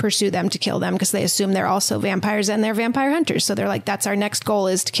pursue them to kill them because they assume they're also vampires and they're vampire hunters. So they're like, that's our next goal,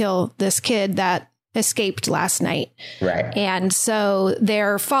 is to kill this kid that escaped last night. Right. And so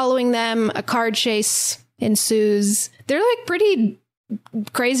they're following them. A car chase ensues. They're like pretty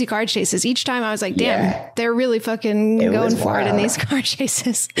crazy car chases. Each time I was like, damn, they're really fucking going for it in these car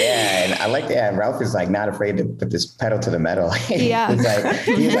chases. Yeah, and I like that. Ralph is like not afraid to put this pedal to the metal. Yeah. he's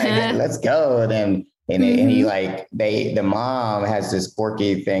like, let's go. And he like, the mom has this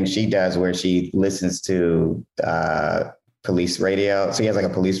quirky thing she does where she listens to police radio. So he has like a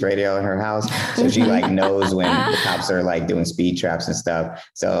police radio in her house. So she like knows when the cops are like doing speed traps and stuff.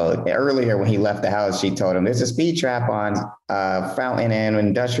 So earlier when he left the house, she told him there's a speed trap on Fountain and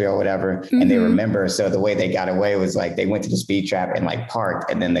Industrial, whatever. And they remember. So the way they got away was like they went to the speed trap and like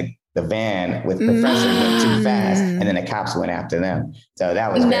parked, and then the van with Professor went too fast, and then the cops went after them. So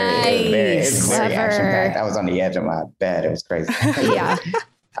that was very action-packed. I was on the edge of my bed. It was crazy. Yeah.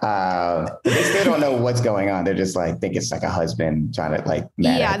 They still don't know what's going on. They're just like, think it's like a husband trying to like.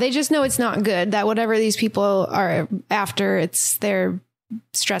 They just know it's not good. That whatever these people are after, they're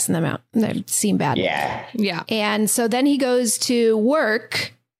stressing them out. They seem bad. Yeah. And so then he goes to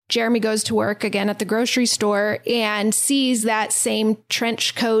work. Jeremy goes to work again at the grocery store and sees that same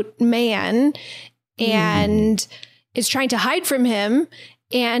trench coat man and is trying to hide from him,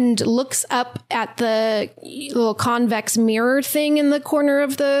 and looks up at the little convex mirror thing in the corner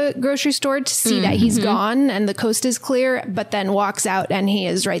of the grocery store to see that he's gone and the coast is clear, but then walks out and he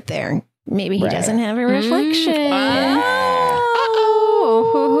is right there. Maybe he doesn't have a reflection. And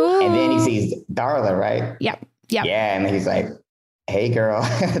then he sees Darla, right? Yep. Yeah, and he's like, hey girl,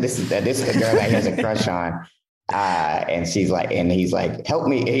 this is the girl that he has a crush on. And she's like, and he's like, help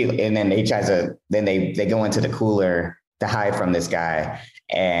me. And then they go into the cooler to hide from this guy.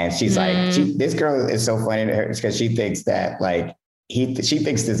 And she's like, this girl is so funny to her because she thinks that like, she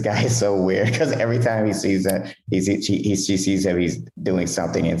thinks this guy is so weird because every time he sees him, she sees him, he's doing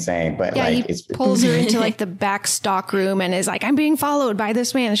something insane. But like, he pulls her into like the back stock room and is like, I'm being followed by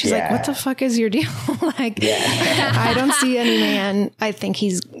this man. And she's like, what the fuck is your deal? Like, I don't see any man. I think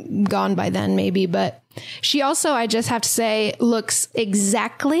he's gone by then maybe. But she also, I just have to say, looks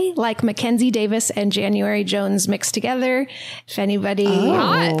exactly like Mackenzie Davis and January Jones mixed together. If anybody,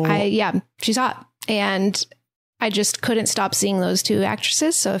 she's hot. And I just couldn't stop seeing those two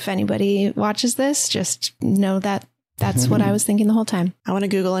actresses. So if anybody watches this, just know that that's what I was thinking the whole time. I want to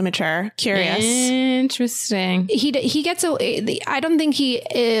Google image her. Curious. Interesting. He gets I don't think he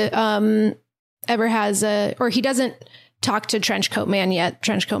ever has or he doesn't talk to Trenchcoat Man yet.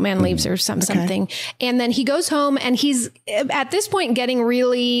 Trenchcoat Man leaves or something. And then he goes home and he's at this point getting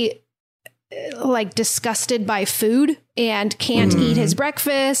really like disgusted by food and can't eat his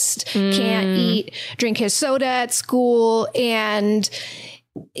breakfast, can't drink his soda at school. And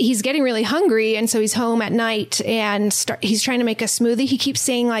he's getting really hungry. And so he's home at night and he's trying to make a smoothie. He keeps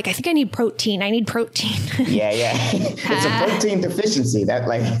saying like, I think I need protein. Yeah. It's a protein deficiency. That's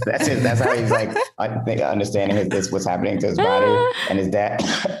it. That's how he's like, I think understanding what's happening to his body. And his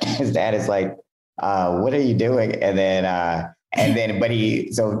dad is like, what are you doing? And then, but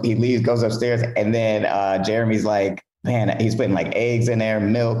he leaves, goes upstairs, and then Jeremy's like, man, he's putting like eggs in there,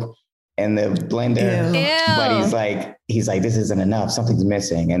 milk in the blender. Ew. But he's like, this isn't enough. Something's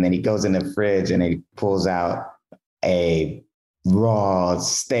missing. And then he goes in the fridge and he pulls out a raw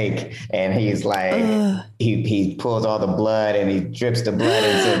steak, and he's like, he pulls all the blood and he drips the blood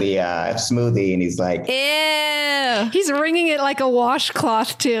into the smoothie, and he's like, ew. He's wringing it like a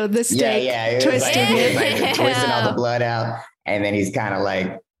washcloth too. The steak, twisting it, twisting all the blood out, and then he's kind of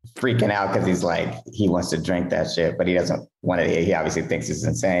like freaking out because he's like, he wants to drink that shit, but he doesn't want to. He obviously thinks it's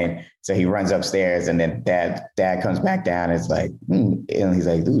insane, so he runs upstairs, and then dad comes back down. And it's like, and he's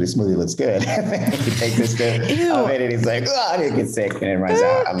like, "Ooh, this smoothie looks good." He takes this sip of it, and he's like, "Oh, I didn't get sick," and then runs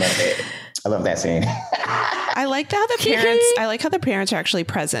out. I love it. I love that scene. I like how the parents are actually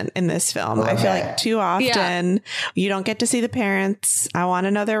present in this film. I feel like too often you don't get to see the parents. I want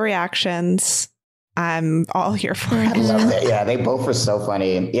to know their reactions. I'm all here for it. I love that. Yeah, they both were so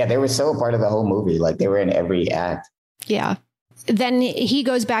funny. And yeah, they were so a part of the whole movie. Like they were in every act. Yeah. Then he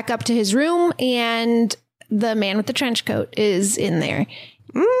goes back up to his room and the man with the trench coat is in there.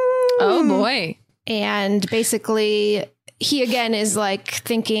 Oh boy. And basically he again is like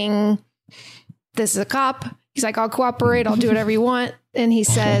thinking, this is a cop. He's like, I'll cooperate. I'll do whatever you want. And he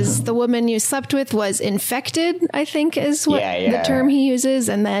says, the woman you slept with was infected, I think is what the term he uses.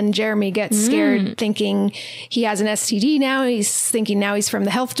 And then Jeremy gets scared thinking he has an STD now. He's thinking now he's from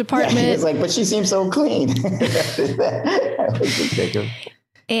the health department. Yeah, he's like, but she seems so clean.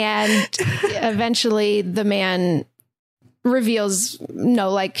 And eventually the man reveals, no,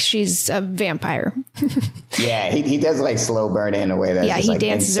 like she's a vampire. Yeah, he does like slow burn in a way that he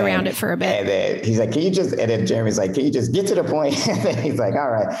dances insane. Around it for a bit. And then he's like, can you just, and then Jeremy's like, can you just get to the point? And then he's like, all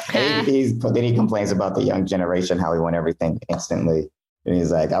right. Then he complains about the young generation, how we want everything instantly. And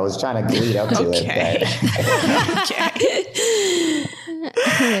he's like, I was trying to lead up to it.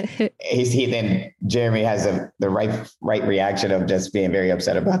 Then Jeremy has the right reaction of just being very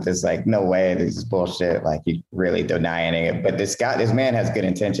upset about this. Like, no way, this is bullshit. Like, he's really denying it. But this man has good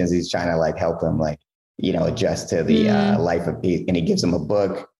intentions. He's trying to like help him, like, you know, adjust to the life of peace. And he gives him a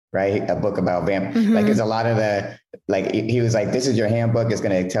book, right? A book about like, there's a lot of the, like, he was like, this is your handbook. It's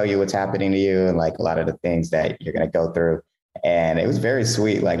going to tell you what's happening to you. And like a lot of the things that you're going to go through. And it was very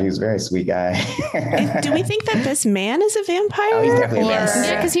sweet. Like, he was a very sweet guy. Do we think that this man is a vampire? Oh, he's definitely a vampire.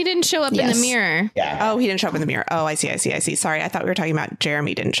 Yeah, because he didn't show up in the mirror. Yeah. Oh, he didn't show up in the mirror. Oh, I see. Sorry, I thought we were talking about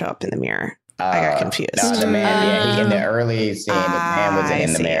Jeremy didn't show up in the mirror. I got confused. No, the man, in the early scene, the man was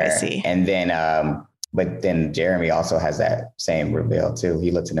in the mirror. And then, but then Jeremy also has that same reveal too.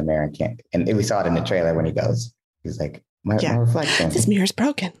 He looks in the mirror and can't, and we saw it in the trailer when he's like, my reflection. This mirror's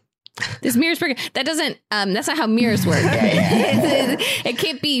broken. This mirror's broken. That doesn't, that's not how mirrors work. It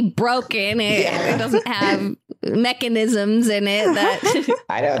can't be broken. It doesn't have mechanisms in it that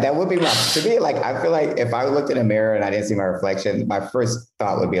I know that would be to me. Like, I feel like if I looked in a mirror and I didn't see my reflection, my first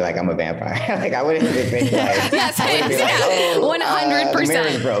thought would be like, I'm a vampire. Like, I wouldn't even think like, yes, I would be like, 100%. The mirror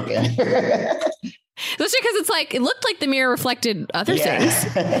is broken. Especially because it's like, it looked like the mirror reflected other things.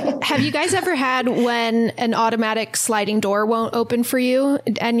 Have you guys ever had when an automatic sliding door won't open for you?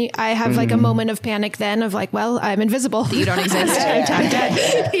 And I have like a moment of panic then of like, well, I'm invisible. You don't exist. I'm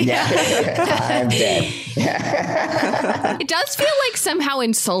dead. I'm dead. It does feel like somehow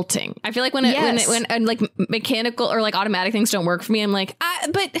insulting. I feel like when like mechanical or like automatic things don't work for me, I'm like,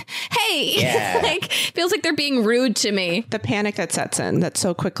 but hey, like feels like they're being rude to me. The panic that sets in that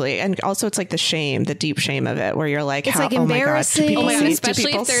so quickly. And also it's like the shame, the deep shame of it, where you're like, it's like embarrassing. Oh my God,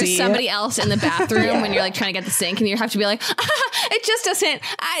 especially if there's somebody else in the bathroom when you're like trying to get the sink and you have to be like, it just doesn't,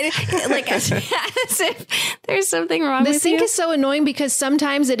 as if there's something wrong with you. The sink is so annoying because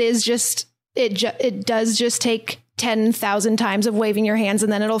sometimes it is just, it does just take 10,000 times of waving your hands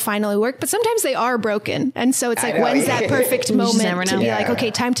and then it'll finally work. But sometimes they are broken. And so it's like, when's that perfect moment to be like, okay,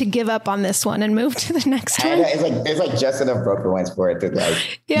 time to give up on this one and move to the next one? It's like, there's like just enough broken ones for it to like,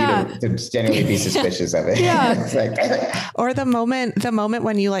 to genuinely be suspicious of it. Yeah. It's like, or the moment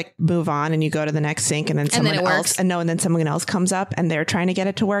when you like move on and you go to the next sink and then someone else, and then someone else comes up and they're trying to get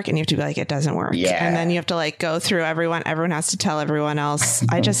it to work and you have to be like, it doesn't work. Yeah. And then you have to like go through everyone has to tell everyone else.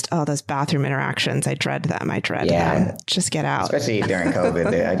 Those bathroom interactions. I dread them. them. Just get out. Especially during COVID.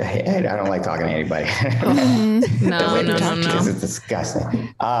 I don't like talking to anybody. No. It's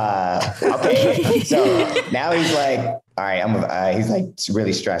disgusting. Okay. So now he's like, all right, he's like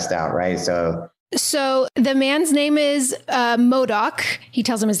really stressed out, right? So the man's name is MODOK. He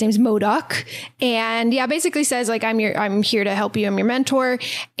tells him his name's MODOK. And basically says like, I'm here to help you. I'm your mentor.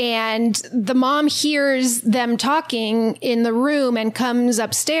 And the mom hears them talking in the room and comes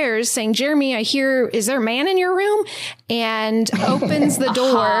upstairs saying, Jeremy, I hear, is there a man in your room? And opens the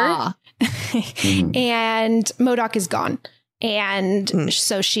door and MODOK is gone. And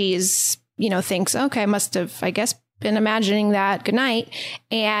so she's, thinks, okay, must have, I guess, been imagining that. Good night.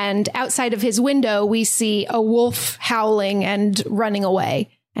 And outside of his window, we see a wolf howling and running away.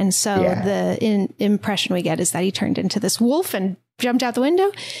 And so the impression we get is that he turned into this wolf and jumped out the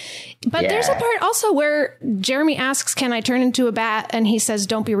window. But there's a part also where Jeremy asks, can I turn into a bat? And he says,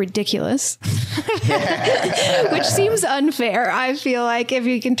 don't be ridiculous, which seems unfair. I feel like if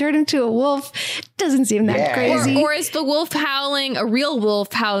you can turn into a wolf, it doesn't seem that crazy. Or is the wolf howling, a real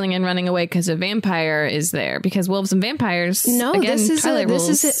wolf howling and running away because a vampire is there? Because wolves and vampires. No, again, this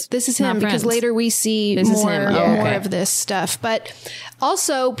is him because later we see more of this stuff. But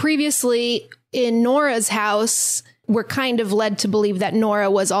also previously in Nora's house, we're kind of led to believe that Nora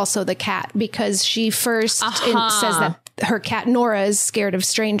was also the cat because she first says that her cat Nora is scared of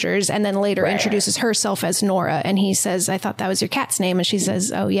strangers and then later introduces herself as Nora. And he says, I thought that was your cat's name. And she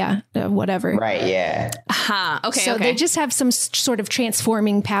says, oh, yeah, whatever. Right. Yeah. Okay. So they just have some sort of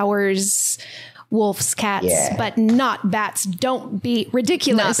transforming powers. Wolves, cats, but not bats. Don't be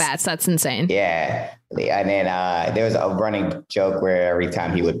ridiculous. Not bats. That's insane. Yeah. And then there was a running joke where every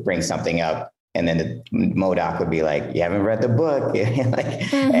time he would bring something up, and then the MODOK would be like, you haven't read the book.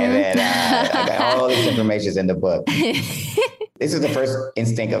 And then I got all this information in the book. This is the first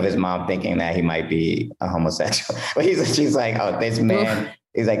instinct of his mom thinking that he might be a homosexual. But she's like, oh, this man.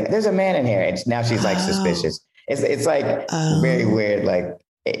 He's like, there's a man in here. And now she's like suspicious. It's like very weird. Like,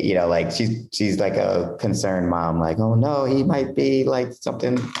 you know, like she's like a concerned mom, like, oh no, he might be like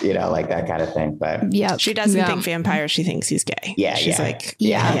something, you know, like that kind of thing. But she doesn't think vampire. She thinks he's gay. Yeah. She's like,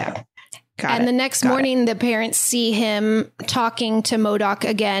 And the next morning, the parents see him talking to MODOK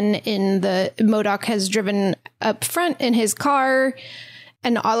again MODOK has driven up front in his car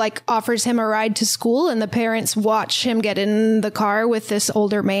and offers him a ride to school. And the parents watch him get in the car with this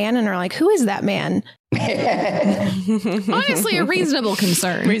older man and are like, who is that man? Honestly, a reasonable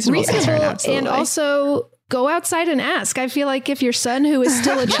concern. Reasonable and also go outside and ask. I feel like if your son, who is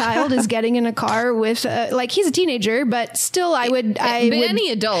still a child, is getting in a car with, he's a teenager, but still,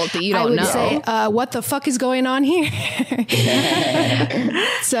 any adult that you don't know, say, what the fuck is going on here?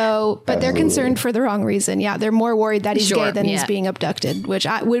 But they're concerned for the wrong reason. Yeah, they're more worried that he's gay than he's being abducted, which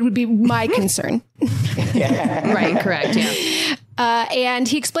would be my concern. Right, correct. Yeah. And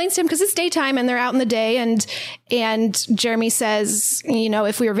he explains to him because it's daytime and they're out in the day. And Jeremy says, you know,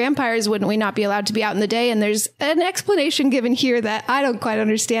 if we were vampires, wouldn't we not be allowed to be out in the day? And there's an explanation given here that I don't quite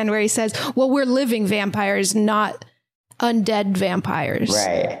understand, where he says, well, we're living vampires, not undead vampires.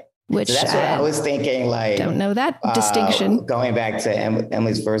 Right. Which so that's what I was thinking. Like, don't know that distinction. Going back to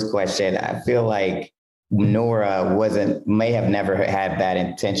Emily's first question, I feel like Nora may have never had that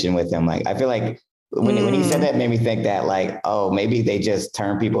intention with him. Like, I feel like when he said that, made me think that like, oh, maybe they just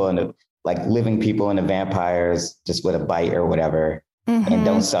turn people into like living people into vampires just with a bite or whatever, and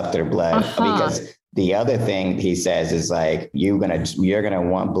don't suck their blood. Because the other thing he says is like, you're gonna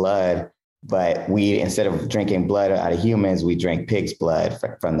want blood, but instead of drinking blood out of humans, we drink pig's blood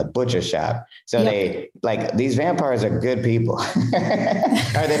from the butcher shop. So they like, these vampires are good people. They're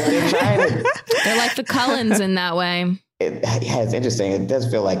trying to. They're like the Cullens in that way. It's interesting. It does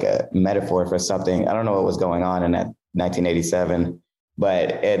feel like a metaphor for something. I don't know what was going on in that 1987,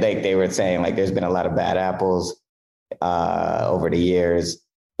 but they were saying like there's been a lot of bad apples over the years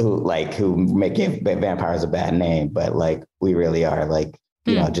who make vampires a bad name, but like we really are like,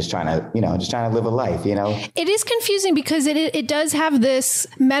 you know, just trying to live a life, you know. It is confusing because it does have this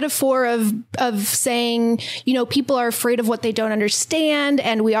metaphor of saying, you know, people are afraid of what they don't understand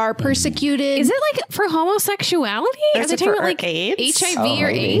and we are persecuted. Is it like for homosexuality? Are they talking about like AIDS? HIV or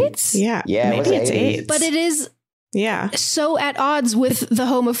AIDS? Yeah. Maybe it's AIDS. But it is so at odds with the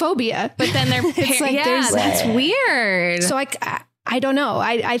homophobia. But then that's weird. So I don't know.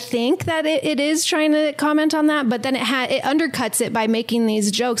 I think that it is trying to comment on that, but then it undercuts it by making these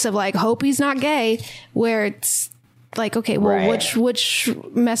jokes of like, hope he's not gay, where it's like, okay, well, which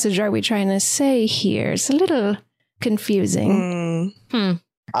message are we trying to say here? It's a little confusing.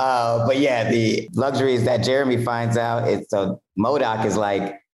 But yeah, the luxuries that Jeremy finds out, so MODOK is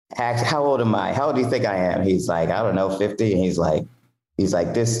like, how old am I? How old do you think I am? He's like, I don't know, 50. And he's like,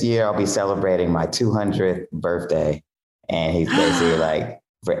 this year I'll be celebrating my 200th birthday. And he's basically like,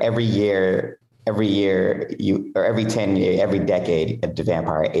 for every year, every 10 years, every decade, the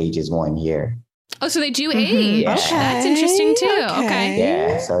vampire ages 1 year. Oh, so they do age. Yeah. Okay. That's interesting too. Okay.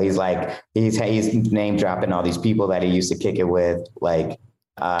 Yeah. So he's like, he's name dropping all these people that he used to kick it with, like,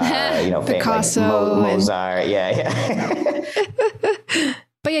 Picasso, like Mozart. Yeah.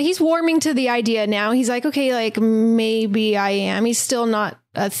 But yeah, he's warming to the idea now. He's like, okay, like maybe I am. He's still not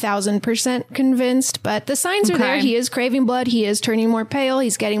 1,000% convinced, but the signs are there. He is craving blood. He is turning more pale.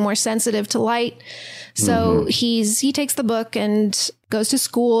 He's getting more sensitive to light. So he takes the book and goes to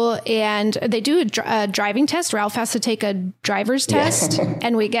school, and they do a driving test. Ralph has to take a driver's test,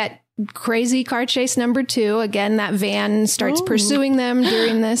 and we get crazy car chase number 2. Again, that van starts pursuing them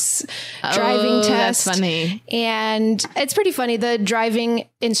during this driving test. That's funny. And it's pretty funny. The driving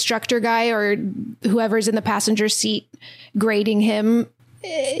instructor guy or whoever's in the passenger seat grading him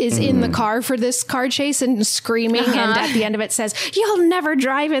is in the car for this car chase and screaming. And at the end of it says, "You'll never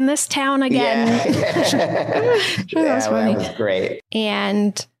drive in this town again." That was great.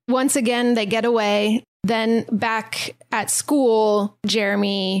 And once again, they get away. Then back at school,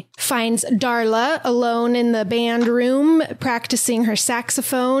 Jeremy finds Darla alone in the band room practicing her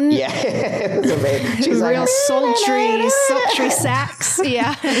saxophone. Yeah. She's real sultry sax.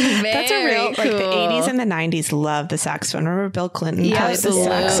 Yeah. That's a real, like the 80s and the 90s loved the saxophone. Remember Bill Clinton played the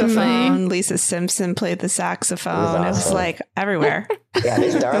saxophone. Lisa Simpson played the saxophone. It was like everywhere. Yeah,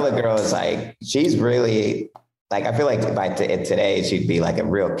 this Darla girl is like, she's really... Like, I feel like by today, she'd be like a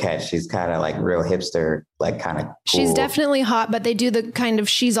real catch. She's kind of like real hipster, like kind of cool. She's definitely hot, but they do the kind of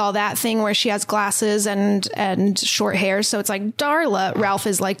She's All That thing where she has glasses and short hair. So it's like Darla. Ralph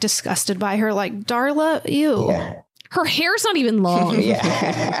is like disgusted by her, like, Darla, ew. Yeah. Her hair's not even long. But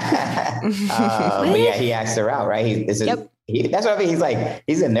yeah, he asked her out, right? That's what I mean. He's like,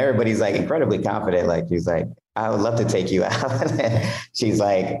 he's a nerd, but he's like incredibly confident. Like, he's like, I would love to take you out. She's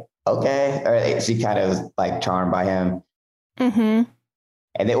like, okay. Or she kind of was like charmed by him. And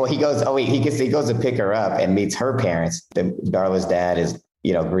then, he goes to pick her up and meets her parents. Darla's dad is,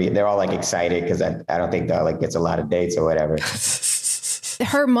 they're all like excited because I don't think Darla gets a lot of dates or whatever.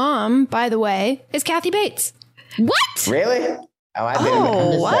 Her mom, by the way, is Kathy Bates. What? Really? Oh, I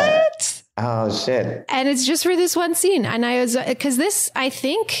didn't what? That. Oh, shit. And it's just for this one scene. And I was, because this, I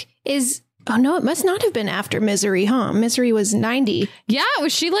think, is... Oh, no, it must not have been after Misery, huh? Misery was 90. Yeah,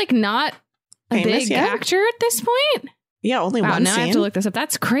 was she like not a famous big actor at this point? Yeah, only one now scene. I have to look this up.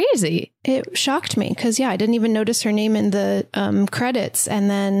 That's crazy. It shocked me because, I didn't even notice her name in the credits.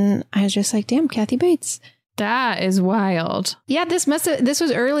 And then I was just like, damn, Kathy Bates. That is wild. Yeah, this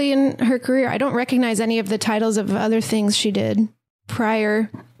was early in her career. I don't recognize any of the titles of other things she did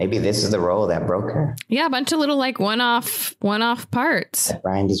prior. Maybe this is the role that broke her. Yeah, a bunch of little like one-off parts. That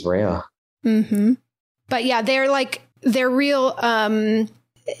grind is real. But yeah, they're real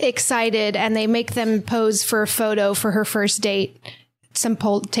excited, and they make them pose for a photo for her first date.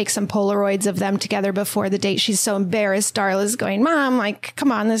 Take some Polaroids of them together before the date. She's so embarrassed. Darla's going, "Mom, like,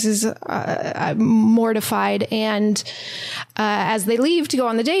 come on, this is I'm mortified." And as they leave to go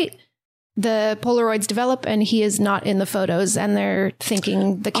on the date, the Polaroids develop and he is not in the photos, and they're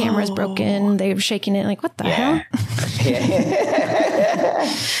thinking the camera's broken. They're shaking it like, what the hell?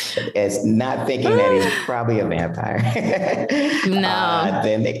 It's not thinking that he's probably a vampire. No.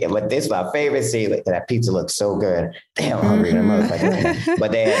 But this is my favorite scene. That pizza looks so good. Damn, I'm hungry.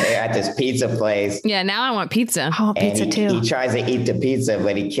 But they're at this pizza place. Yeah, now I want pizza. I want pizza too. He tries to eat the pizza,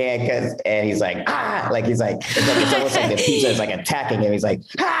 but he can't and he's like, like he's like, it's almost like the pizza is like attacking him. He's like,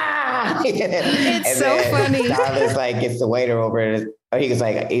 It's so funny. Darla's like, gets the waiter over and he's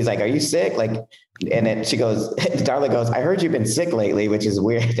like, are you sick? Like, and then Darla goes, I heard you've been sick lately, which is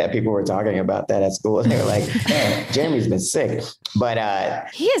weird that people were talking about that at school. They were like, man, Jeremy's been sick. But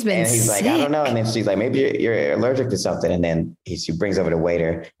he has been sick. And he's like, I don't know. And then she's like, maybe you're allergic to something. And then she brings over the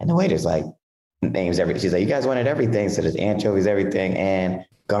waiter, and the waiter's like, names everything. She's like, you guys wanted everything. So there's anchovies, everything, and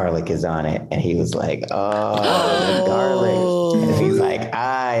garlic is on it. And he was like, the garlic. And he's like,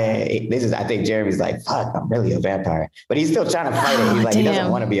 I think Jeremy's like, fuck, I'm really a vampire. But he's still trying to fight it. He's like, he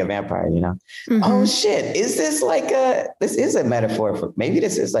doesn't want to be a vampire, Oh shit. Is this this is a metaphor for, maybe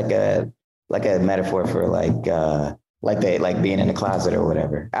this is like a metaphor for like being in the closet or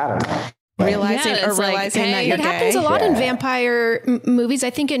whatever. I don't know. Realizing that you're it happens a lot in vampire movies. I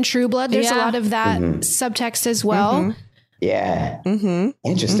think in True Blood, there's a lot of that subtext as well. Yeah.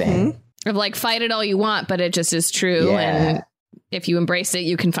 Interesting. Of like, fight it all you want, but it just is true. And if you embrace it,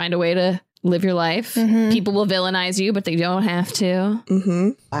 you can find a way to live your life. People will villainize you, but they don't have to.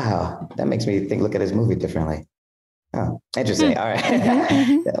 Wow. That makes me look at this movie differently. Oh, interesting. All right.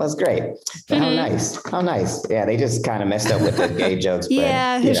 That was great. But how nice. Yeah, they just kind of messed up with the gay jokes.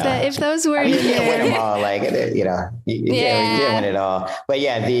 But, if those were you can't win them all. Like, you can't win it all. But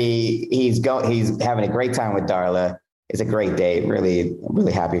yeah, he's having a great time with Darla. It's a great date. Really,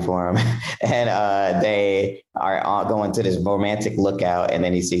 really happy for him. And they are going to this romantic lookout, and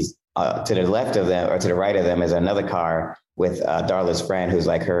then he sees to the left of them or to the right of them is another car with Darla's friend, who's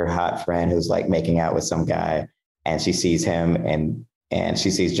like her hot friend, who's like making out with some guy. And she sees him and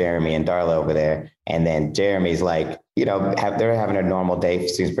she sees Jeremy and Darla over there. And then Jeremy's like, you know, they're having a normal day.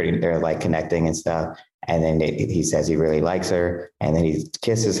 Seems pretty, they're like connecting and stuff. And then he says he really likes her. And then he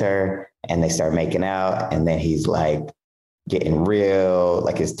kisses her and they start making out. And then he's like getting real,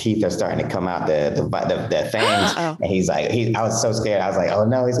 like his teeth are starting to come out, the fangs. Oh. And he's like, I was so scared. I was like, oh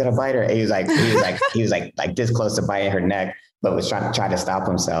no, he's gonna bite her. And he was like this close to biting her neck, but was trying to stop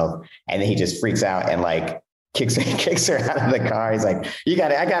himself. And then he just freaks out and like kicks her out of the car. He's like,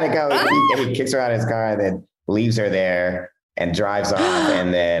 I gotta go. And he kicks her out of his car and then leaves her there and drives off.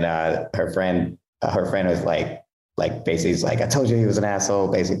 And then her friend was like basically he's like, I told you he was an asshole,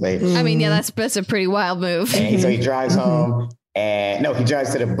 basically. I mean, yeah, that's a pretty wild move. And so he drives home and he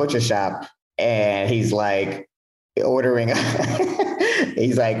drives to the butcher shop and he's like ordering,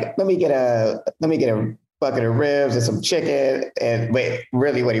 he's like, let me get a bucket of ribs and some chicken. And wait,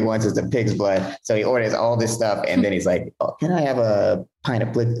 really what he wants is the pig's blood. So he orders all this stuff. And then he's like, oh, can I have a pint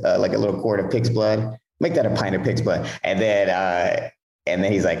of like a little quart of pig's blood? Make that a pint of pig's blood. And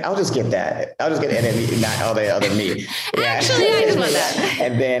then he's like, I'll just get that. And then not all the other meat. Yeah. Actually, I just want that.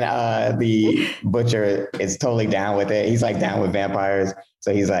 And then the butcher is totally down with it. He's like down with vampires.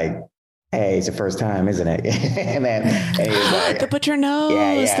 So he's like, hey, it's your first time, isn't it? and he's like, the butcher knows.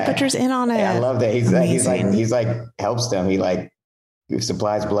 Yeah. The butcher's in on it. Yeah, I love that. He's like helps them. He like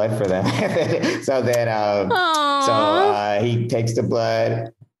supplies blood for them. So then he takes the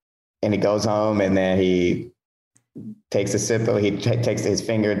blood and he goes home and then he takes a sip of, he takes his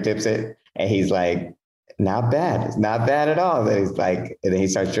finger, dips it, and he's like, not bad. It's not bad at all. Then he's like, and then he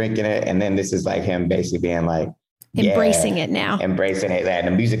starts drinking it. And then this is like him basically being like, embracing it now. Embracing it. And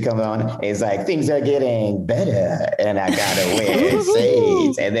the music comes on. It's like, things are getting better. And I gotta wear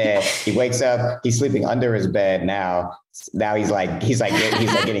shades. And then he wakes up, he's sleeping under his bed now. Now he's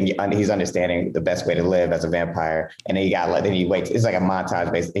understanding the best way to live as a vampire. And then he wakes, it's like a montage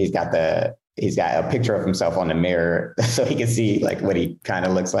basically. He's got a picture of himself on the mirror so he can see like what he kind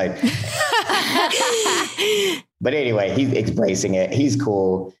of looks like. But anyway, he's embracing it. He's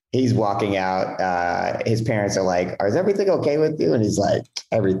cool. He's walking out. His parents are like, is everything okay with you? And he's like,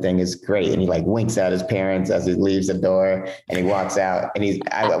 everything is great. And he like winks at his parents as he leaves the door and he walks out. And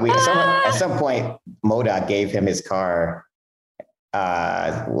at some point, MODOK gave him his car,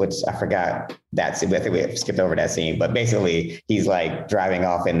 which I forgot that scene. I think we skipped over that scene, but basically he's like driving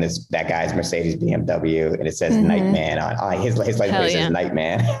off in that guy's Mercedes BMW and it says Nightman on his license plate says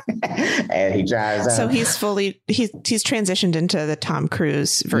Nightman. And he drives up. So he's transitioned into the Tom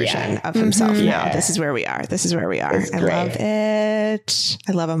Cruise version of himself now. This is where we are. I love it.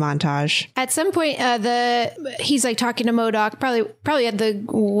 I love a montage. At some point, he's like talking to MODOK, probably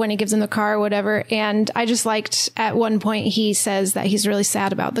when he gives him the car or whatever. And I just liked at one point he says that he's really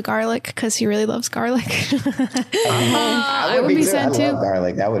sad about the garlic because he really loves garlic. I would be sad too. I love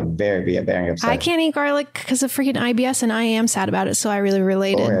garlic. That would be a very upset. I can't eat garlic because of freaking IBS, and I am sad about it. So I really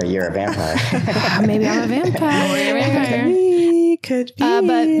related. Or you're a vampire. Maybe I'm a vampire. Or you're a vampire. Could be.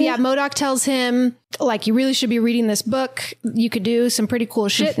 But yeah, MODOK tells him like, you really should be reading this book. You could do some pretty cool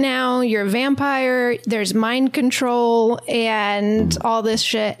shit now. You're a vampire. There's mind control and all this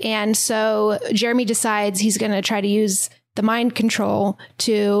shit. And so Jeremy decides he's going to try to use the mind control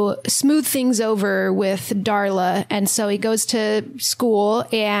to smooth things over with Darla. And so he goes to school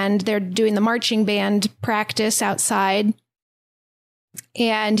and they're doing the marching band practice outside.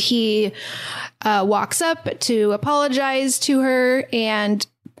 And he walks up to apologize to her, and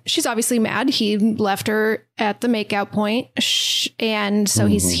she's obviously mad. He left her at the makeout point. And so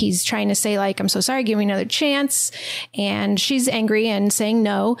he's trying to say like, I'm so sorry, give me another chance. And she's angry and saying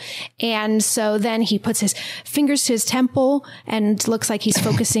no. And so then he puts his fingers to his temple and looks like he's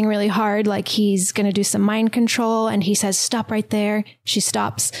focusing really hard, like he's going to do some mind control. And he says, stop right there. She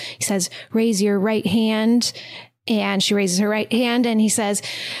stops. He says, raise your right hand. And she raises her right hand and he says,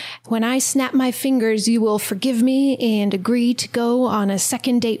 when I snap my fingers, you will forgive me and agree to go on a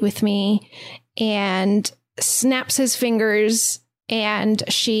second date with me. And snaps his fingers, and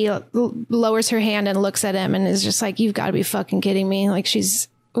she lowers her hand and looks at him and is just like, you've got to be fucking kidding me. Like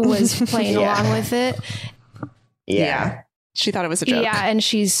was playing along with it. Yeah. She thought it was a joke. Yeah. And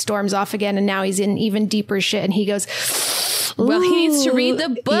she storms off again. And now he's in even deeper shit. And he goes, well, he needs to read the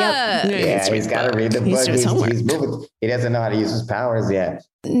book. Yeah, he's got to read the book. He's moving. He doesn't know how to use his powers yet.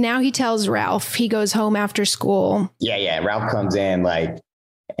 Now he tells Ralph. He goes home after school. Yeah. Ralph comes in and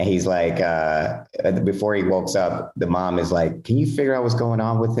he's like, before he wakes up, the mom is like, can you figure out what's going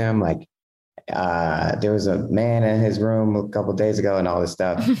on with him? there was a man in his room a couple of days ago and all this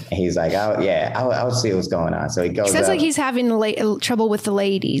stuff. And he's like, oh yeah, I'll see what's going on. So he goes. Sounds like he's having trouble with the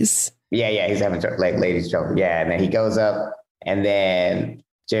ladies. Yeah, he's having ladies trouble. Yeah, and then he goes up, and then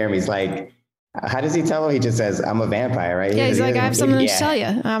Jeremy's like, how does he tell him? He just says, I'm a vampire, right? Yeah, he's like, I have something to tell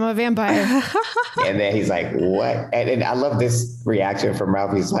you. I'm a vampire. And then he's like, what? And I love this reaction from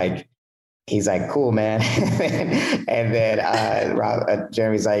Ralph. He's like, cool, man. And then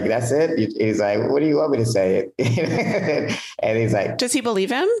Jeremy's like, that's it? He's like, what do you want me to say? And he's like, does he believe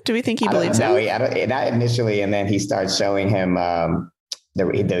him? Do we think he believes him? No, not initially. And then he starts showing him,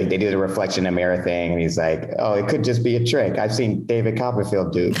 they do the reflection in the mirror thing. And he's like, oh, it could just be a trick. I've seen David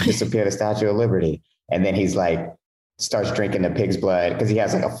Copperfield disappear the Statue of Liberty. And then he's like, starts drinking the pig's blood because he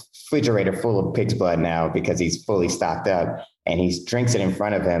has like a refrigerator full of pig's blood now because he's fully stocked up. And he drinks it in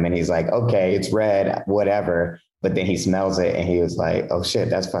front of him and he's like, okay, it's red, whatever. But then he smells it and he was like, oh shit,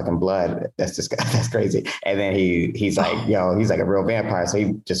 that's fucking blood. That's crazy. And then he's like, he's like a real vampire.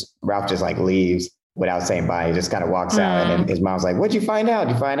 So Ralph just like leaves without saying bye. He just kind of walks out and then his mom's like, what'd you find out?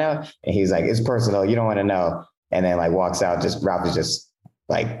 Did you find out? And he's like, it's personal. You don't want to know. And then like walks out, Ralph is just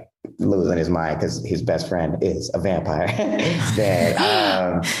like losing his mind because his best friend is a vampire.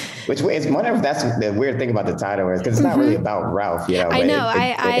 Which is that's the weird thing about the title is because it's not really about Ralph. I know.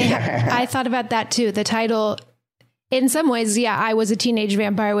 I thought about that too. The title, in some ways, I Was a Teenage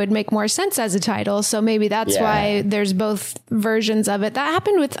Vampire would make more sense as a title. So maybe that's why there's both versions of it. That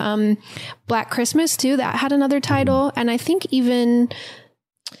happened with Black Christmas too. That had another title. And I think even...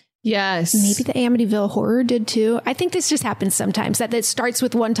 Yes. Maybe the Amityville Horror did too. I think this just happens sometimes that it starts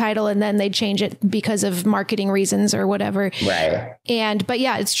with one title and then they change it because of marketing reasons or whatever. Right. But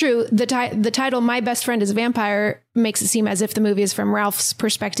yeah, it's true. The title, My Best Friend is a Vampire, makes it seem as if the movie is from Ralph's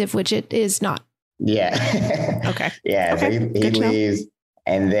perspective, which it is not. Yeah. Okay. Yeah. Okay. So he leaves.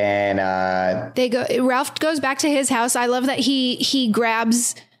 And then Ralph goes back to his house. I love that he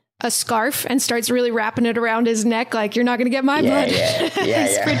grabs a scarf and starts really wrapping it around his neck. Like, you're not going to get my blood.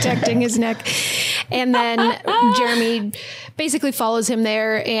 He's protecting his neck. And then Jeremy basically follows him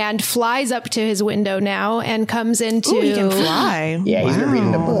there and flies up to his window now and comes into... Ooh, he can fly. Yeah, he's been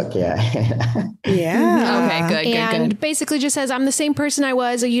reading the book. Yeah. Yeah. Okay, good. And basically just says, I'm the same person I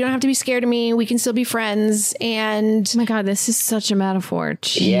was. You don't have to be scared of me. We can still be friends. And... Oh my God, this is such a metaphor.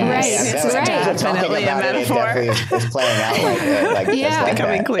 Yeah, right. It's definitely a metaphor. It's playing out like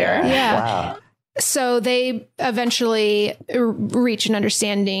becoming clear. Yeah. Wow. So they eventually reach an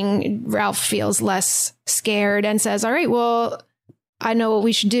understanding. Ralph feels less scared and says, all right, well, I know what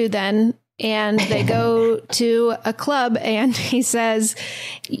we should do then. And they go to a club and he says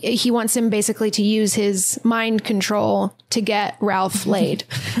he wants him basically to use his mind control to get Ralph laid.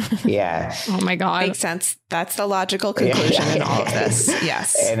 Yeah. Oh my God. Makes sense. That's the logical conclusion in all of this.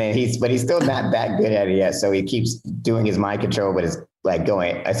 Yes. And then he's still not that good at it yet. So he keeps doing his mind control, but it's like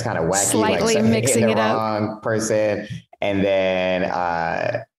it's kind of wacky. Slightly like mixing the it up. Wrong person. And then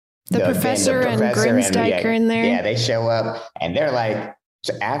the professor and Grimsdyke are in there. Yeah, they show up and they're like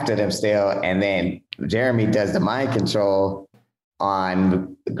after them still. And then Jeremy does the mind control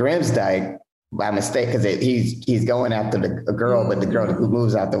on Grimsdyke by mistake because he's going after a girl, but the girl who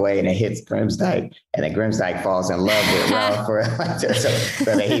moves out the way and it hits Grimsdyke, and then Grimsdyke falls in love with Ralph so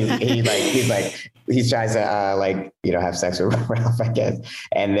that he tries to have sex with Ralph, I guess,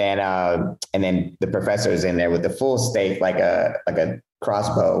 and then the professor is in there with the full stake, like a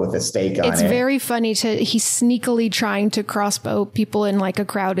crossbow with a stake on it. It's very funny he's sneakily trying to crossbow people in like a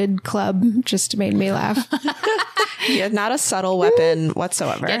crowded club. Just made me laugh. Yeah, not a subtle weapon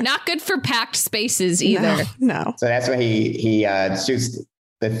whatsoever. Yeah, not good for packed spaces either. No. So that's when he shoots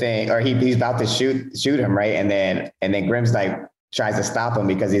the thing, or he's about to shoot him, right? And then Grimsdyke tries to stop him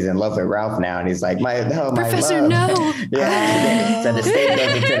because he's in love with Ralph now, and he's like, Professor, love. No. Yeah. So the stake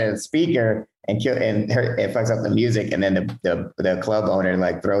goes into the speaker and it fucks up the music, and then the club owner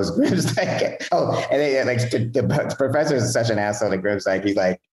like throws Grimsdyke. And then the professor is such an asshole to Grimsdyke. He's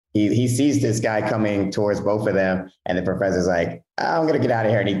like, he sees this guy coming towards both of them, and the professor's like, I'm gonna get out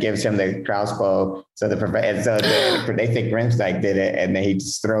of here, and he gives him the crossbow. So they think Grimsdyke did it, and then he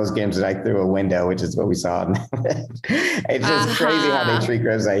just throws Grimsdyke through a window, which is what we saw. It's just crazy how they treat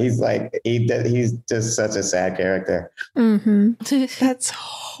Grimsdyke. He's just such a sad character. Mm-hmm. That's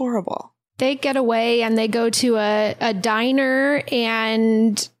horrible. They get away and they go to a diner,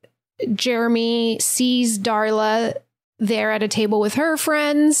 and Jeremy sees Darla there at a table with her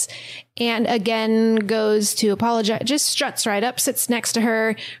friends, and again goes to apologize, just struts right up, sits next to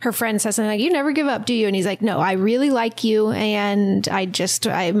her. Her friend says something like, "You never give up, do you?" And he's like, "No, I really like you. And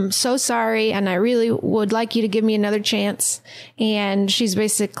I'm so sorry. And I really would like you to give me another chance." And she's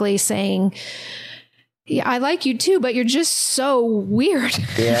basically saying, "Yeah, I like you too, but you're just so weird."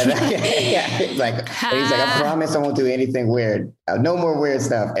 Yeah. He's like, "I promise I won't do anything weird. No more weird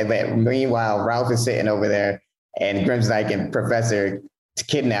stuff." And then meanwhile, Ralph is sitting over there, and Grimsdyke and Professor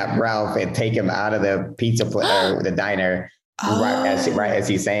kidnap Ralph and take him out of the pizza or the diner. Right as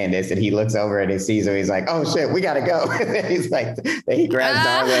he's saying this, and he looks over and he sees her. He's like, "Oh shit, we gotta go." He's like, he grabs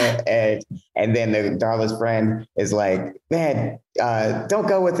Darla, and then Darla's friend is like, "Man, don't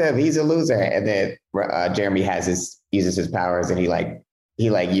go with him. He's a loser." And then Jeremy uses his powers, and he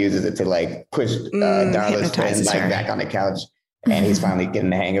uses it to like push Darla's friend like back on the couch, and he's finally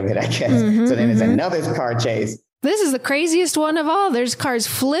getting the hang of it, I guess. So then there's another car chase. This is the craziest one of all. There's cars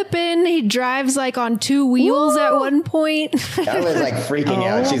flipping. He drives like on two wheels at one point. Darla's like freaking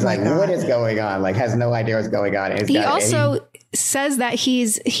out. She's like, "What is going on?" Like, has no idea what's going on. He also says that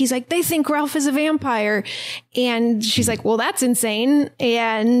he's like, "They think Ralph is a vampire." And she's like, "Well, that's insane."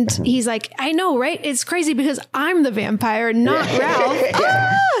 And he's like, "I know, right? It's crazy because I'm the vampire, not Ralph."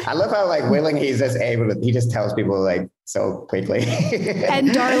 I love how like willing he just tells people like so quickly. And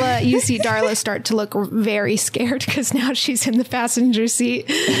you see Darla start to look very scared because now she's in the passenger seat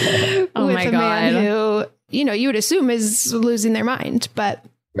with a man who, you would assume is losing their mind, but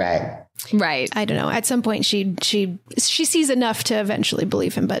right. I don't know. At some point she sees enough to eventually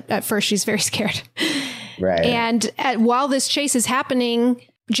believe him, but at first she's very scared. Right. And while this chase is happening,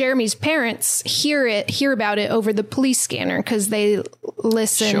 Jeremy's parents hear about it over the police scanner because they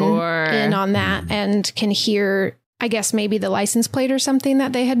listen in on that and can hear, I guess, maybe the license plate or something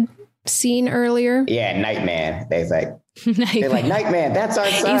that they had seen earlier. Yeah, Nightman. They're like, "Nightman, that's our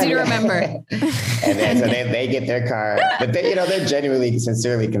son." Easy to remember. And then so they get their car, but they're genuinely,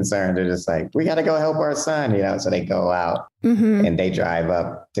 sincerely concerned. They're just like, "We got to go help our son," So they go out and they drive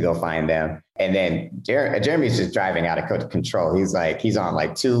up to go find them. And then Jeremy's just driving out of control. He's on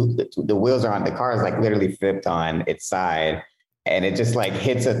like the wheels are on, the car is like literally flipped on its side. And it just like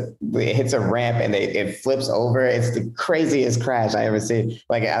hits a ramp and it flips over. It's the craziest crash I ever seen.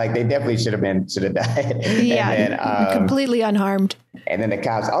 Like they definitely should have died. Yeah, and then, completely unharmed. And then the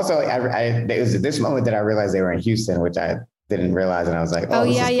cops also, it was at this moment that I realized they were in Houston, which I didn't realize. And I was like, "Oh,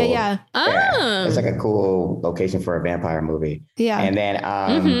 this is cool." Yeah. Yeah, it's like a cool location for a vampire movie. Yeah. And then,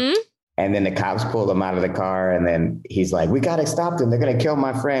 and then the cops pull him out of the car, and then he's like, "We got to stop them. They're going to kill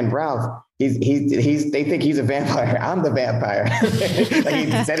my friend Ralph. They think he's a vampire. I'm the vampire." Like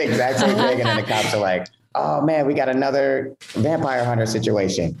he said the exact same thing. And then the cops are like, "Oh man, we got another vampire hunter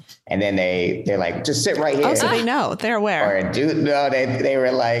situation." And then they're like, "Just sit right here." Oh, so they know, they're aware. They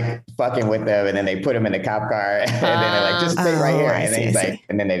were like fucking with them, and then they put him in the cop car, and then they're like, "Just sit right here." And then he's like,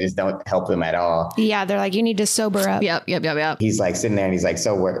 and then they just don't help him at all. Yeah, they're like, "You need to sober up." Yep. He's like sitting there, and he's like,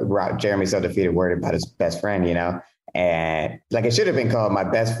 Jeremy's so defeated, worried about his best friend, and like it should have been called "My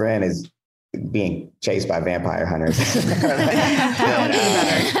Best Friend is Being Chased by Vampire Hunters."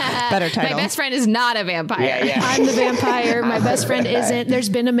 Better title. My best friend is not a vampire. Yeah. I'm the vampire. My best friend isn't. There's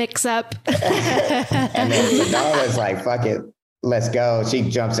been a mix-up. And then Darla's like, "Fuck it, let's go." She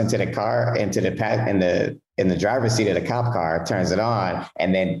jumps into the car, in the driver's seat of the cop car, turns it on,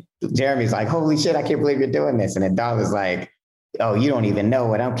 and then Jeremy's like, "Holy shit, I can't believe you're doing this." And then Darla's like, "Oh, you don't even know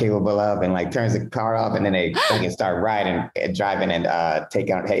what I'm capable of," and like turns the car off, and then they start riding, driving, and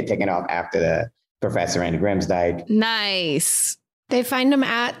taking off after the professor and Grimsdyke. Nice. They find him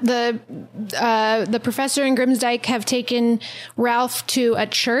at the professor and Grimsdyke have taken Ralph to a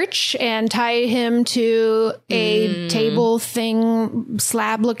church and tie him to a table thing,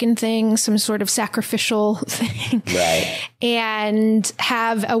 slab looking thing, some sort of sacrificial thing. Right. And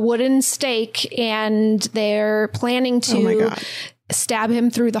have a wooden stake, and they're planning to stab him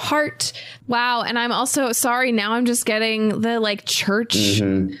through the heart. Wow. And I'm also sorry. Now I'm just getting the like church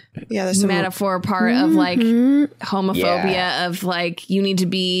metaphor part of like homophobia of like, you need to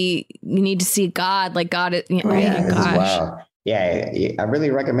see God, like God. Wow. Yeah, I really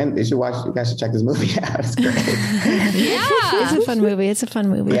recommend you guys should check this movie out. It's great. It's a fun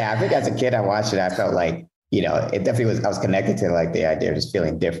movie. Yeah. I think as a kid, I watched it. I felt like, it definitely was, I was connected to like the idea of just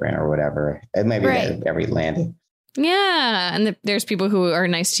feeling different or whatever. And maybe that we landed. Yeah, and there's people who are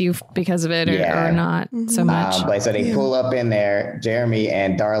nice to you because of it or not so much. But so they pull up in there. Jeremy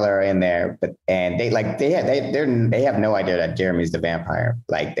and Darla are in there, and they have no idea that Jeremy's the vampire.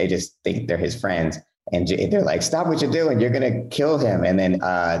 Like they just think they're his friends, and they're like, "Stop what you're doing! You're gonna kill him!" And then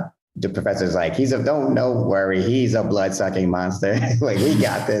the professor's like, don't worry, he's a blood sucking monster. Like, we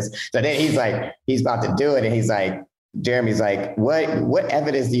got this. So then he's about to do it, and he's like, Jeremy's like, what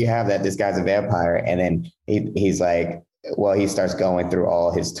evidence do you have that this guy's a vampire? And then he's like, well, he starts going through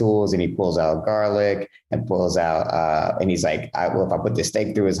all his tools, and he pulls out garlic and pulls out, and he's like, if I put the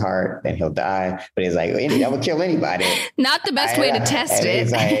stake through his heart, then he'll die. But he's like, that would kill anybody. Not the best way to test it.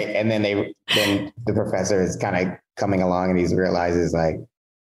 He's like, and then the professor is kind of coming along, and he realizes like,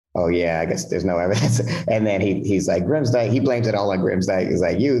 oh yeah, I guess there's no evidence. And then he's like, Grimsdyke, he blames it all on Grimsdyke. He's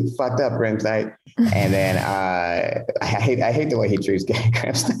like, you fucked up, Grimsdyke. And then I hate the way he treats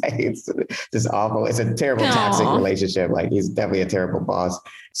Grimsdyke. It's just awful. It's a terrible toxic relationship. Like, he's definitely a terrible boss.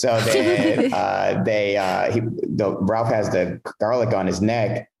 So then Ralph has the garlic on his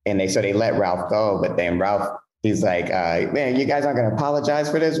neck, and they let Ralph go, but then Ralph, he's like, man, you guys aren't going to apologize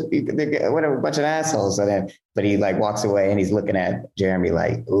for this? What a bunch of assholes. So then, but he like walks away, and he's looking at Jeremy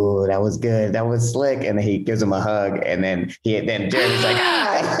like, ooh, that was good. That was slick. And then he gives him a hug. And then Jeremy's like,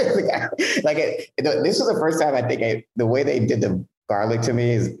 this was the first time I think the way they did the garlic to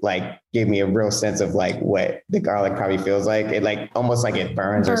me is like, gave me a real sense of like what the garlic probably feels like. It like, almost like it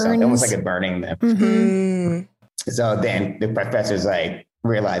burns or something, almost like it burning them. Mm-hmm. So then the professor's like,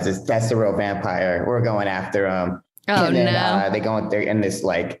 realizes that's the real vampire. We're going after him. Oh, and then, no. They're in this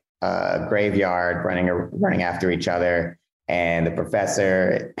like graveyard running after each other. And the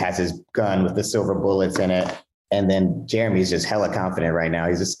professor has his gun with the silver bullets in it. And then Jeremy's just hella confident right now.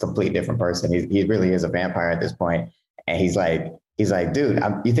 He's just a complete different person. He really is a vampire at this point. And he's like, dude,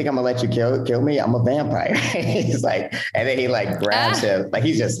 you think I'm gonna let you kill me? I'm a vampire. He's like, and then he like grabs him. Like,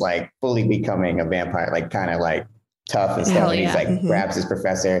 he's just like fully becoming a vampire, like kind of like tough and stuff. And he's like grabs his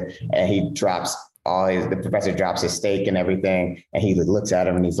professor, and the professor drops his stake and everything. And he looks at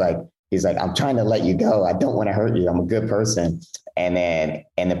him, and he's like, I'm trying to let you go. I don't want to hurt you. I'm a good person. And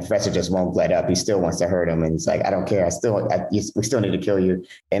the professor just won't let up. He still wants to hurt him. And he's like, I don't care. We still need to kill you.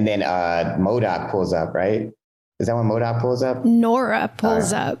 And then MODOK pulls up, right? Is that when MODOK pulls up? Nora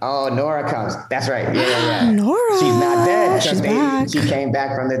pulls up. Oh, Nora comes. That's right. Yeah. Nora. She's not dead. She's back. She came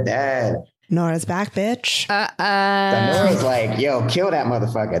back from the dead. Nora's back, bitch. So Nora's like, yo, kill that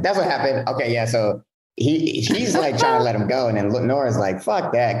motherfucker. That's what happened. Okay, yeah. So he's like trying to let him go, and then Nora's like,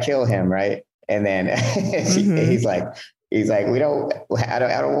 fuck that, kill him, right? And then he's like, I don't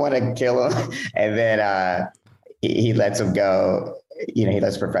want to kill him. And then he lets him go. He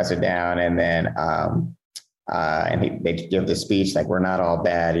lets Professor down, and then they give the speech like, we're not all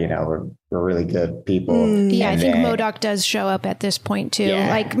bad, we're really good people. I think MODOK does show up at this point too. Yeah.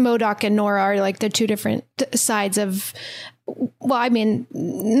 Like, MODOK and Nora are like the two different sides of, well, I mean,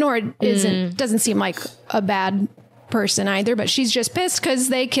 Nora doesn't seem like a bad person either, but she's just pissed because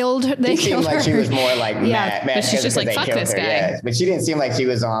they killed her. Like she was more like mad but she's just like, fuck this guy. Yeah. But she didn't seem like she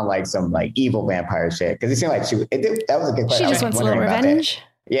was on like some like evil vampire shit, because it seemed like that was a good question. She just wants a little revenge.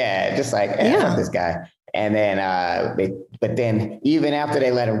 Yeah, just like, fuck this guy. And then, but then even after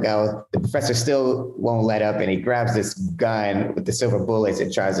they let him go, the professor still won't let up, and he grabs this gun with the silver bullets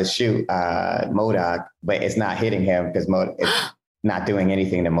and tries to shoot MODOK, but it's not hitting him because it's not doing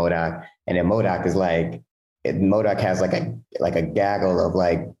anything to MODOK. And then MODOK is like, MODOK has like a gaggle of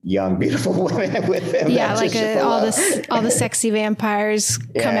like young, beautiful women with him. Yeah, like all the sexy vampires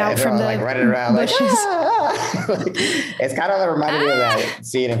come out from the like running around bushes. Like, it's kind of reminded me of that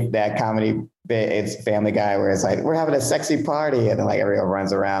scene of that comedy bit. It's Family Guy, where it's like, we're having a sexy party, and then like everyone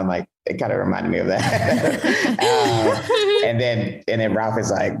runs around. Like, it kind of reminded me of that. And then Ralph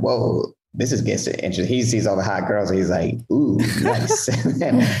is like, whoa, this is gets interesting. He sees all the hot girls, and he's like, ooh, nice.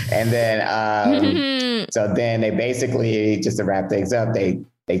 And then so then they basically, just to wrap things up, they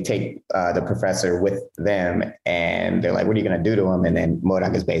take the professor with them, and they're like, what are you going to do to him? And then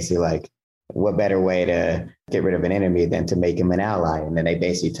MODOK is basically like, what better way to get rid of an enemy than to make him an ally? And then they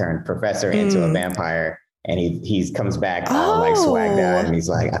basically turn Professor into a vampire, and he comes back all like swagged out, and he's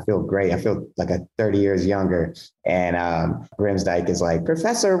like, I feel great. I feel like 30 years younger. And Grimsdyke is like,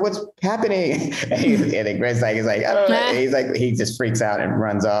 Professor, what's happening? And then Grimsdyke is like, I don't know. He's like, he just freaks out and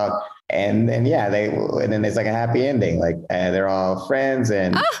runs off. And then, and then there's like a happy ending. Like, they're all friends,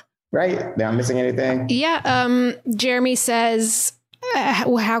 and right? They're not missing anything. Yeah. Jeremy says,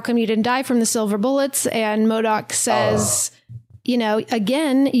 how come you didn't die from the silver bullets? And MODOK says,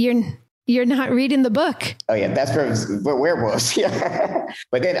 again, you're not reading the book. Oh yeah, that's for werewolves. Yeah.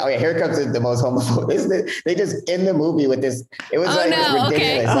 But then, here comes the most homophobic. They just end the movie with this. It was it's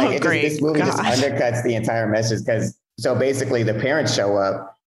ridiculous. Okay. This movie just undercuts the entire message, because so basically the parents show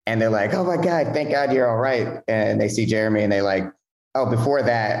up, and they're like, oh my God, thank God you're all right. And they see Jeremy, and they like, before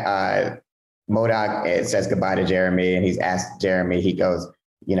that, MODOK says goodbye to Jeremy, and he's asked Jeremy, he goes,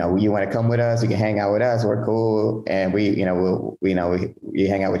 you want to come with us? You can hang out with us. We're cool. And we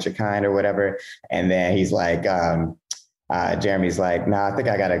hang out with your kind or whatever. And then he's like, Jeremy's like, nah, I think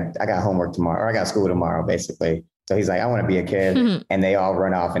I got homework tomorrow, or I got school tomorrow, basically. So he's like, I want to be a kid. Mm-hmm. And they all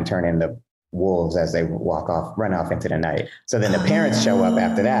run off and turn into wolves as they run off into the night. So then the parents show up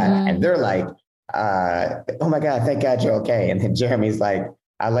after that and they're like, oh my God, thank God you're okay. And then Jeremy's like,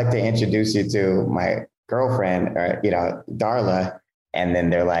 I'd like to introduce you to my girlfriend, or, Darla. And then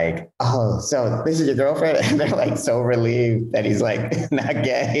they're like, oh, so this is your girlfriend? And they're like so relieved that he's like not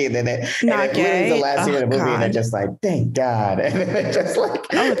gay. And then not gay. The last scene of the movie, God. And they're just like, thank God. And then they're just like,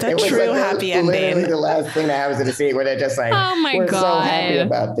 oh, it's a true happy ending. Literally the last thing that happens in the scene where they're just like, oh my we're God, so happy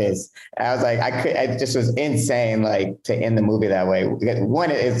about this. And I was like, it just was insane, like to end the movie that way.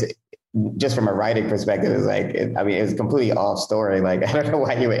 One is just from a writing perspective, it's like, it was completely off story. Like, I don't know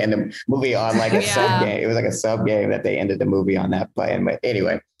why you would end the movie on like a sub game. It was like a sub game that they ended the movie on that play. But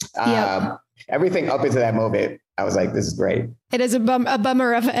anyway, everything up into that moment, I was like, this is great. It is a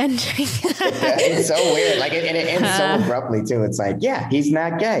bummer of an ending. It's so weird. Like, and it ends so abruptly too. It's like, yeah, he's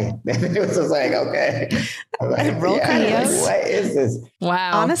not gay. It was just like, okay. Like, roll credits. What is this?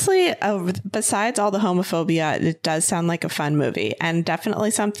 Wow. Honestly, besides all the homophobia, it does sound like a fun movie, and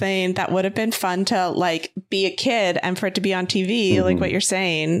definitely something that would have been fun to like be a kid and for it to be on TV, like what you're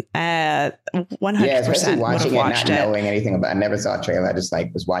saying. 100%. Yeah, especially watching it, not knowing anything about it. I never saw a trailer. I just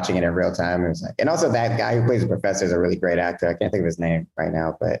like was watching it in real time. It was like, and also that guy who plays the professor is a really great actor. I can't think of his name right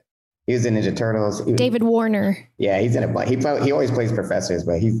now, but he was in Ninja Turtles. David Warner. Yeah, he's in it. He always plays professors,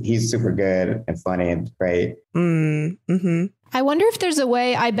 but he's super good and funny and great. Mm-hmm. I wonder if there's a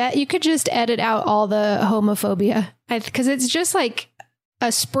way. I bet you could just edit out all the homophobia, because it's just like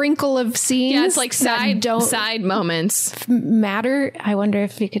a sprinkle of scenes. Yeah, it's like side moments matter. I wonder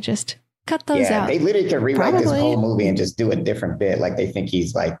if you could just cut those out. They literally could rewrite this whole movie and just do a different bit. Like they think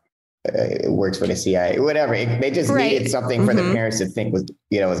he's like works for the CIA, whatever. They just needed something for the parents to think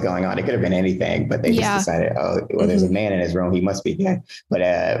was going on. It could have been anything, but they just decided, there's a man in his room, he must be gay. But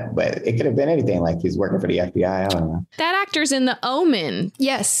it could have been anything. Like he's working for the FBI. I don't know. That actor's in The Omen.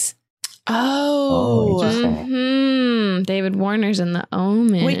 Yes. David Warner's in The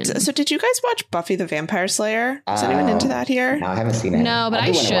Omen. Wait, so did you guys watch Buffy the Vampire Slayer? Is anyone into that here? No, I haven't seen it. No, but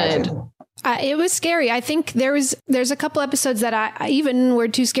I should. It was scary. I think there's a couple episodes that I even were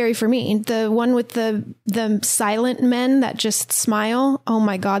too scary for me. The one with the silent men that just smile. Oh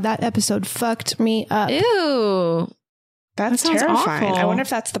my God, that episode fucked me up. Ew. That's terrifying. Awful. I wonder if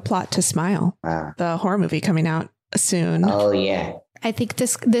that's the plot to Smile, the horror movie coming out soon. Oh yeah. I think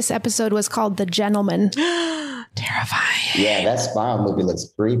this episode was called The Gentleman. Terrifying. Yeah, that Smile movie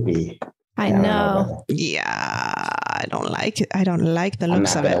looks creepy. I know. Yeah, I don't like it. I don't like the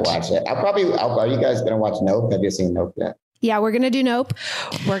looks of it. I'm not gonna watch it. Are you guys gonna watch Nope? Have you seen Nope yet? Yeah, we're gonna do Nope.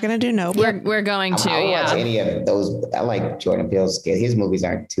 We're going to. We're going to. I'll watch any of those. I like Jordan Peele's. His movies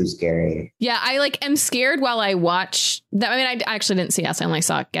aren't too scary. Yeah, I am scared while I watch that. I mean, I actually didn't see Us. I only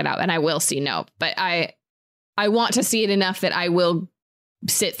saw Get Out, and I will see Nope. But I want to see it enough that I will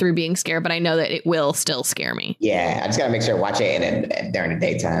sit through being scared, but I know that it will still scare me. Yeah, I just gotta make sure I watch it and during the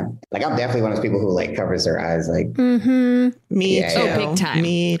daytime. Like I'm definitely one of those people who like covers their eyes. Like me too. Oh, big time.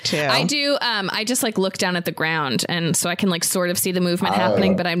 Me too. I do. I just like look down at the ground, and so I can like sort of see the movement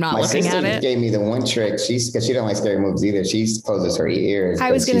happening, but I'm not looking at it. My sister gave me the one trick. Because she don't like scary movies either. She closes her ears.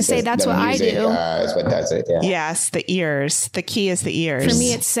 I was gonna say that's what I do. That's what does it. Yeah. Yes, the ears. The key is the ears. For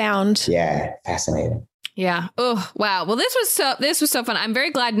me, it's sound. Yeah, fascinating. Yeah. Oh, wow. Well, this was so fun. I'm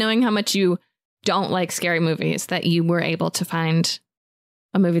very glad, knowing how much you don't like scary movies, that you were able to find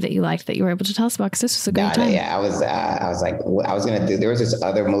a movie that you liked that you were able to tell us about, because this was a great time. Yeah, I was like, I was gonna do. There was this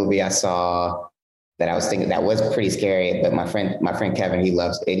other movie I saw that I was thinking that was pretty scary, but my friend Kevin, he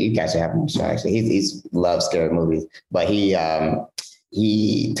loves it. You guys should have him on the show. Actually, he's loves scary movies, but he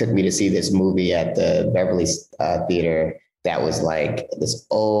took me to see this movie at the Beverly Theater that was like this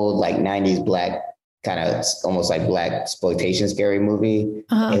old like 90s black, kind of almost like black exploitation scary movie.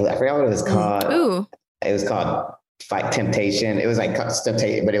 I forgot what it was called. Ooh. It was called Fight Temptation. It was like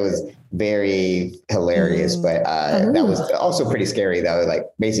Temptation, but it was very hilarious. But that was also pretty scary though. Like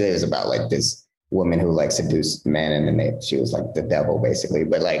basically it was about like this woman who like seduced men, and then she was like the devil basically.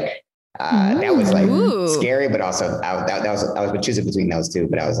 But like that was like scary, but also I was choosing between those two.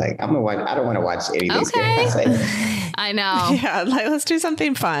 But I was like, I don't want to watch anything scary. I know. Yeah, like, let's do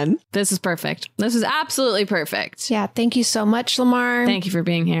something fun. This is perfect. This is absolutely perfect. Yeah, thank you so much, Lamar. Thank you for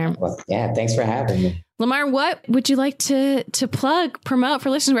being here. Well, yeah, thanks for having me. Lamar, what would you like to promote for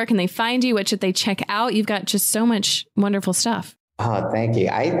listeners? Where can they find you? What should they check out? You've got just so much wonderful stuff. Oh, thank you.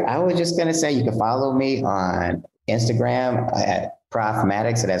 I was just going to say you can follow me on Instagram at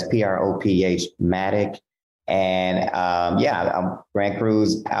Profmatic. So that's Proph Matic. And Grand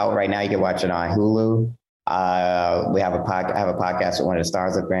Crew's out right now. You can watch it on Hulu. I have a podcast with one of the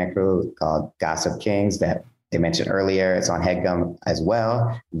stars of Grand Crew called Gossip Kings that they mentioned earlier. It's on HeadGum as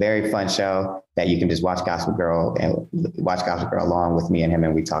well. Very fun show that you can just watch Gossip Girl along with me and him,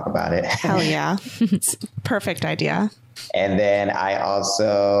 and we talk about it. Hell yeah. It's a perfect idea. And then I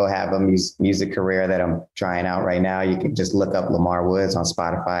also have a music career that I'm trying out right now. You can just look up Lamar Woods on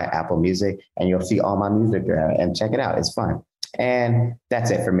Spotify, Apple Music, and you'll see all my music there and check it out. It's fun. And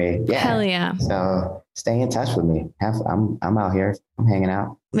that's it for me. Yeah. Hell yeah. So stay in touch with me. I'm out here. I'm hanging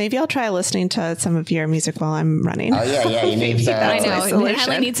out. Maybe I'll try listening to some of your music while I'm running. Oh, yeah. You need to. I know.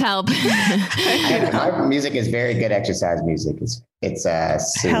 Hallie needs help. My music is very good exercise music. It's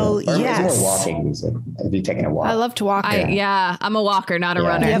hell yes. It's more walking music. If you're taking a walk. I love to walk. I'm a walker, not a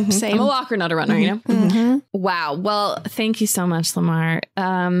runner. Yep, same. I'm a walker, not a runner, you know? Mm-hmm. Wow. Well, thank you so much, Lamar.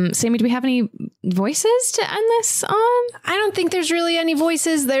 Sammy, do we have any voices to end this on? I don't think there's really any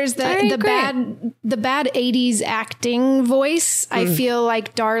voices. There's the bad 80s acting voice. I feel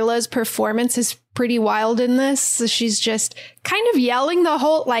like Darla's performance is pretty wild in this. So she's just kind of yelling the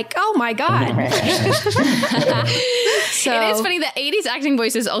whole, like, oh my God. So it is funny that 80s acting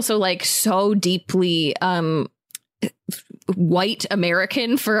voice is also like so deeply white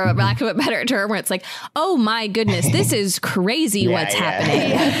American, for a lack of a better term, where it's like, oh my goodness, this is crazy what's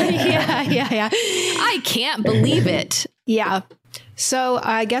happening. Yeah. I can't believe it. Yeah. So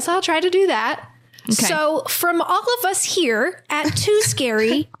I guess I'll try to do that. Okay. So from all of us here at Too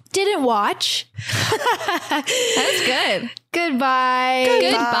Scary Didn't Watch. That's good. Goodbye.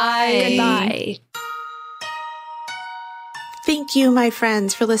 Goodbye. Thank you, my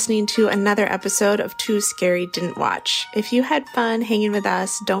friends, for listening to another episode of Too Scary Didn't Watch. If you had fun hanging with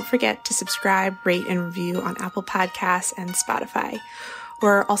us, don't forget to subscribe, rate, and review on Apple Podcasts and Spotify.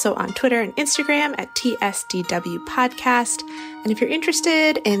 We're also on Twitter and Instagram at TSDW Podcast. And if you're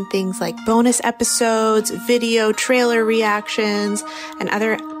interested in things like bonus episodes, video, trailer reactions, and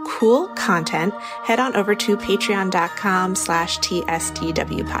other cool content, head on over to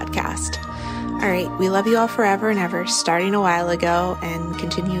patreon.com/TSDW Podcast. All right, we love you all forever and ever, starting a while ago and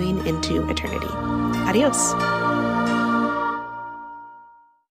continuing into eternity. Adios.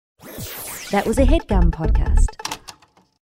 That was a HeadGum podcast.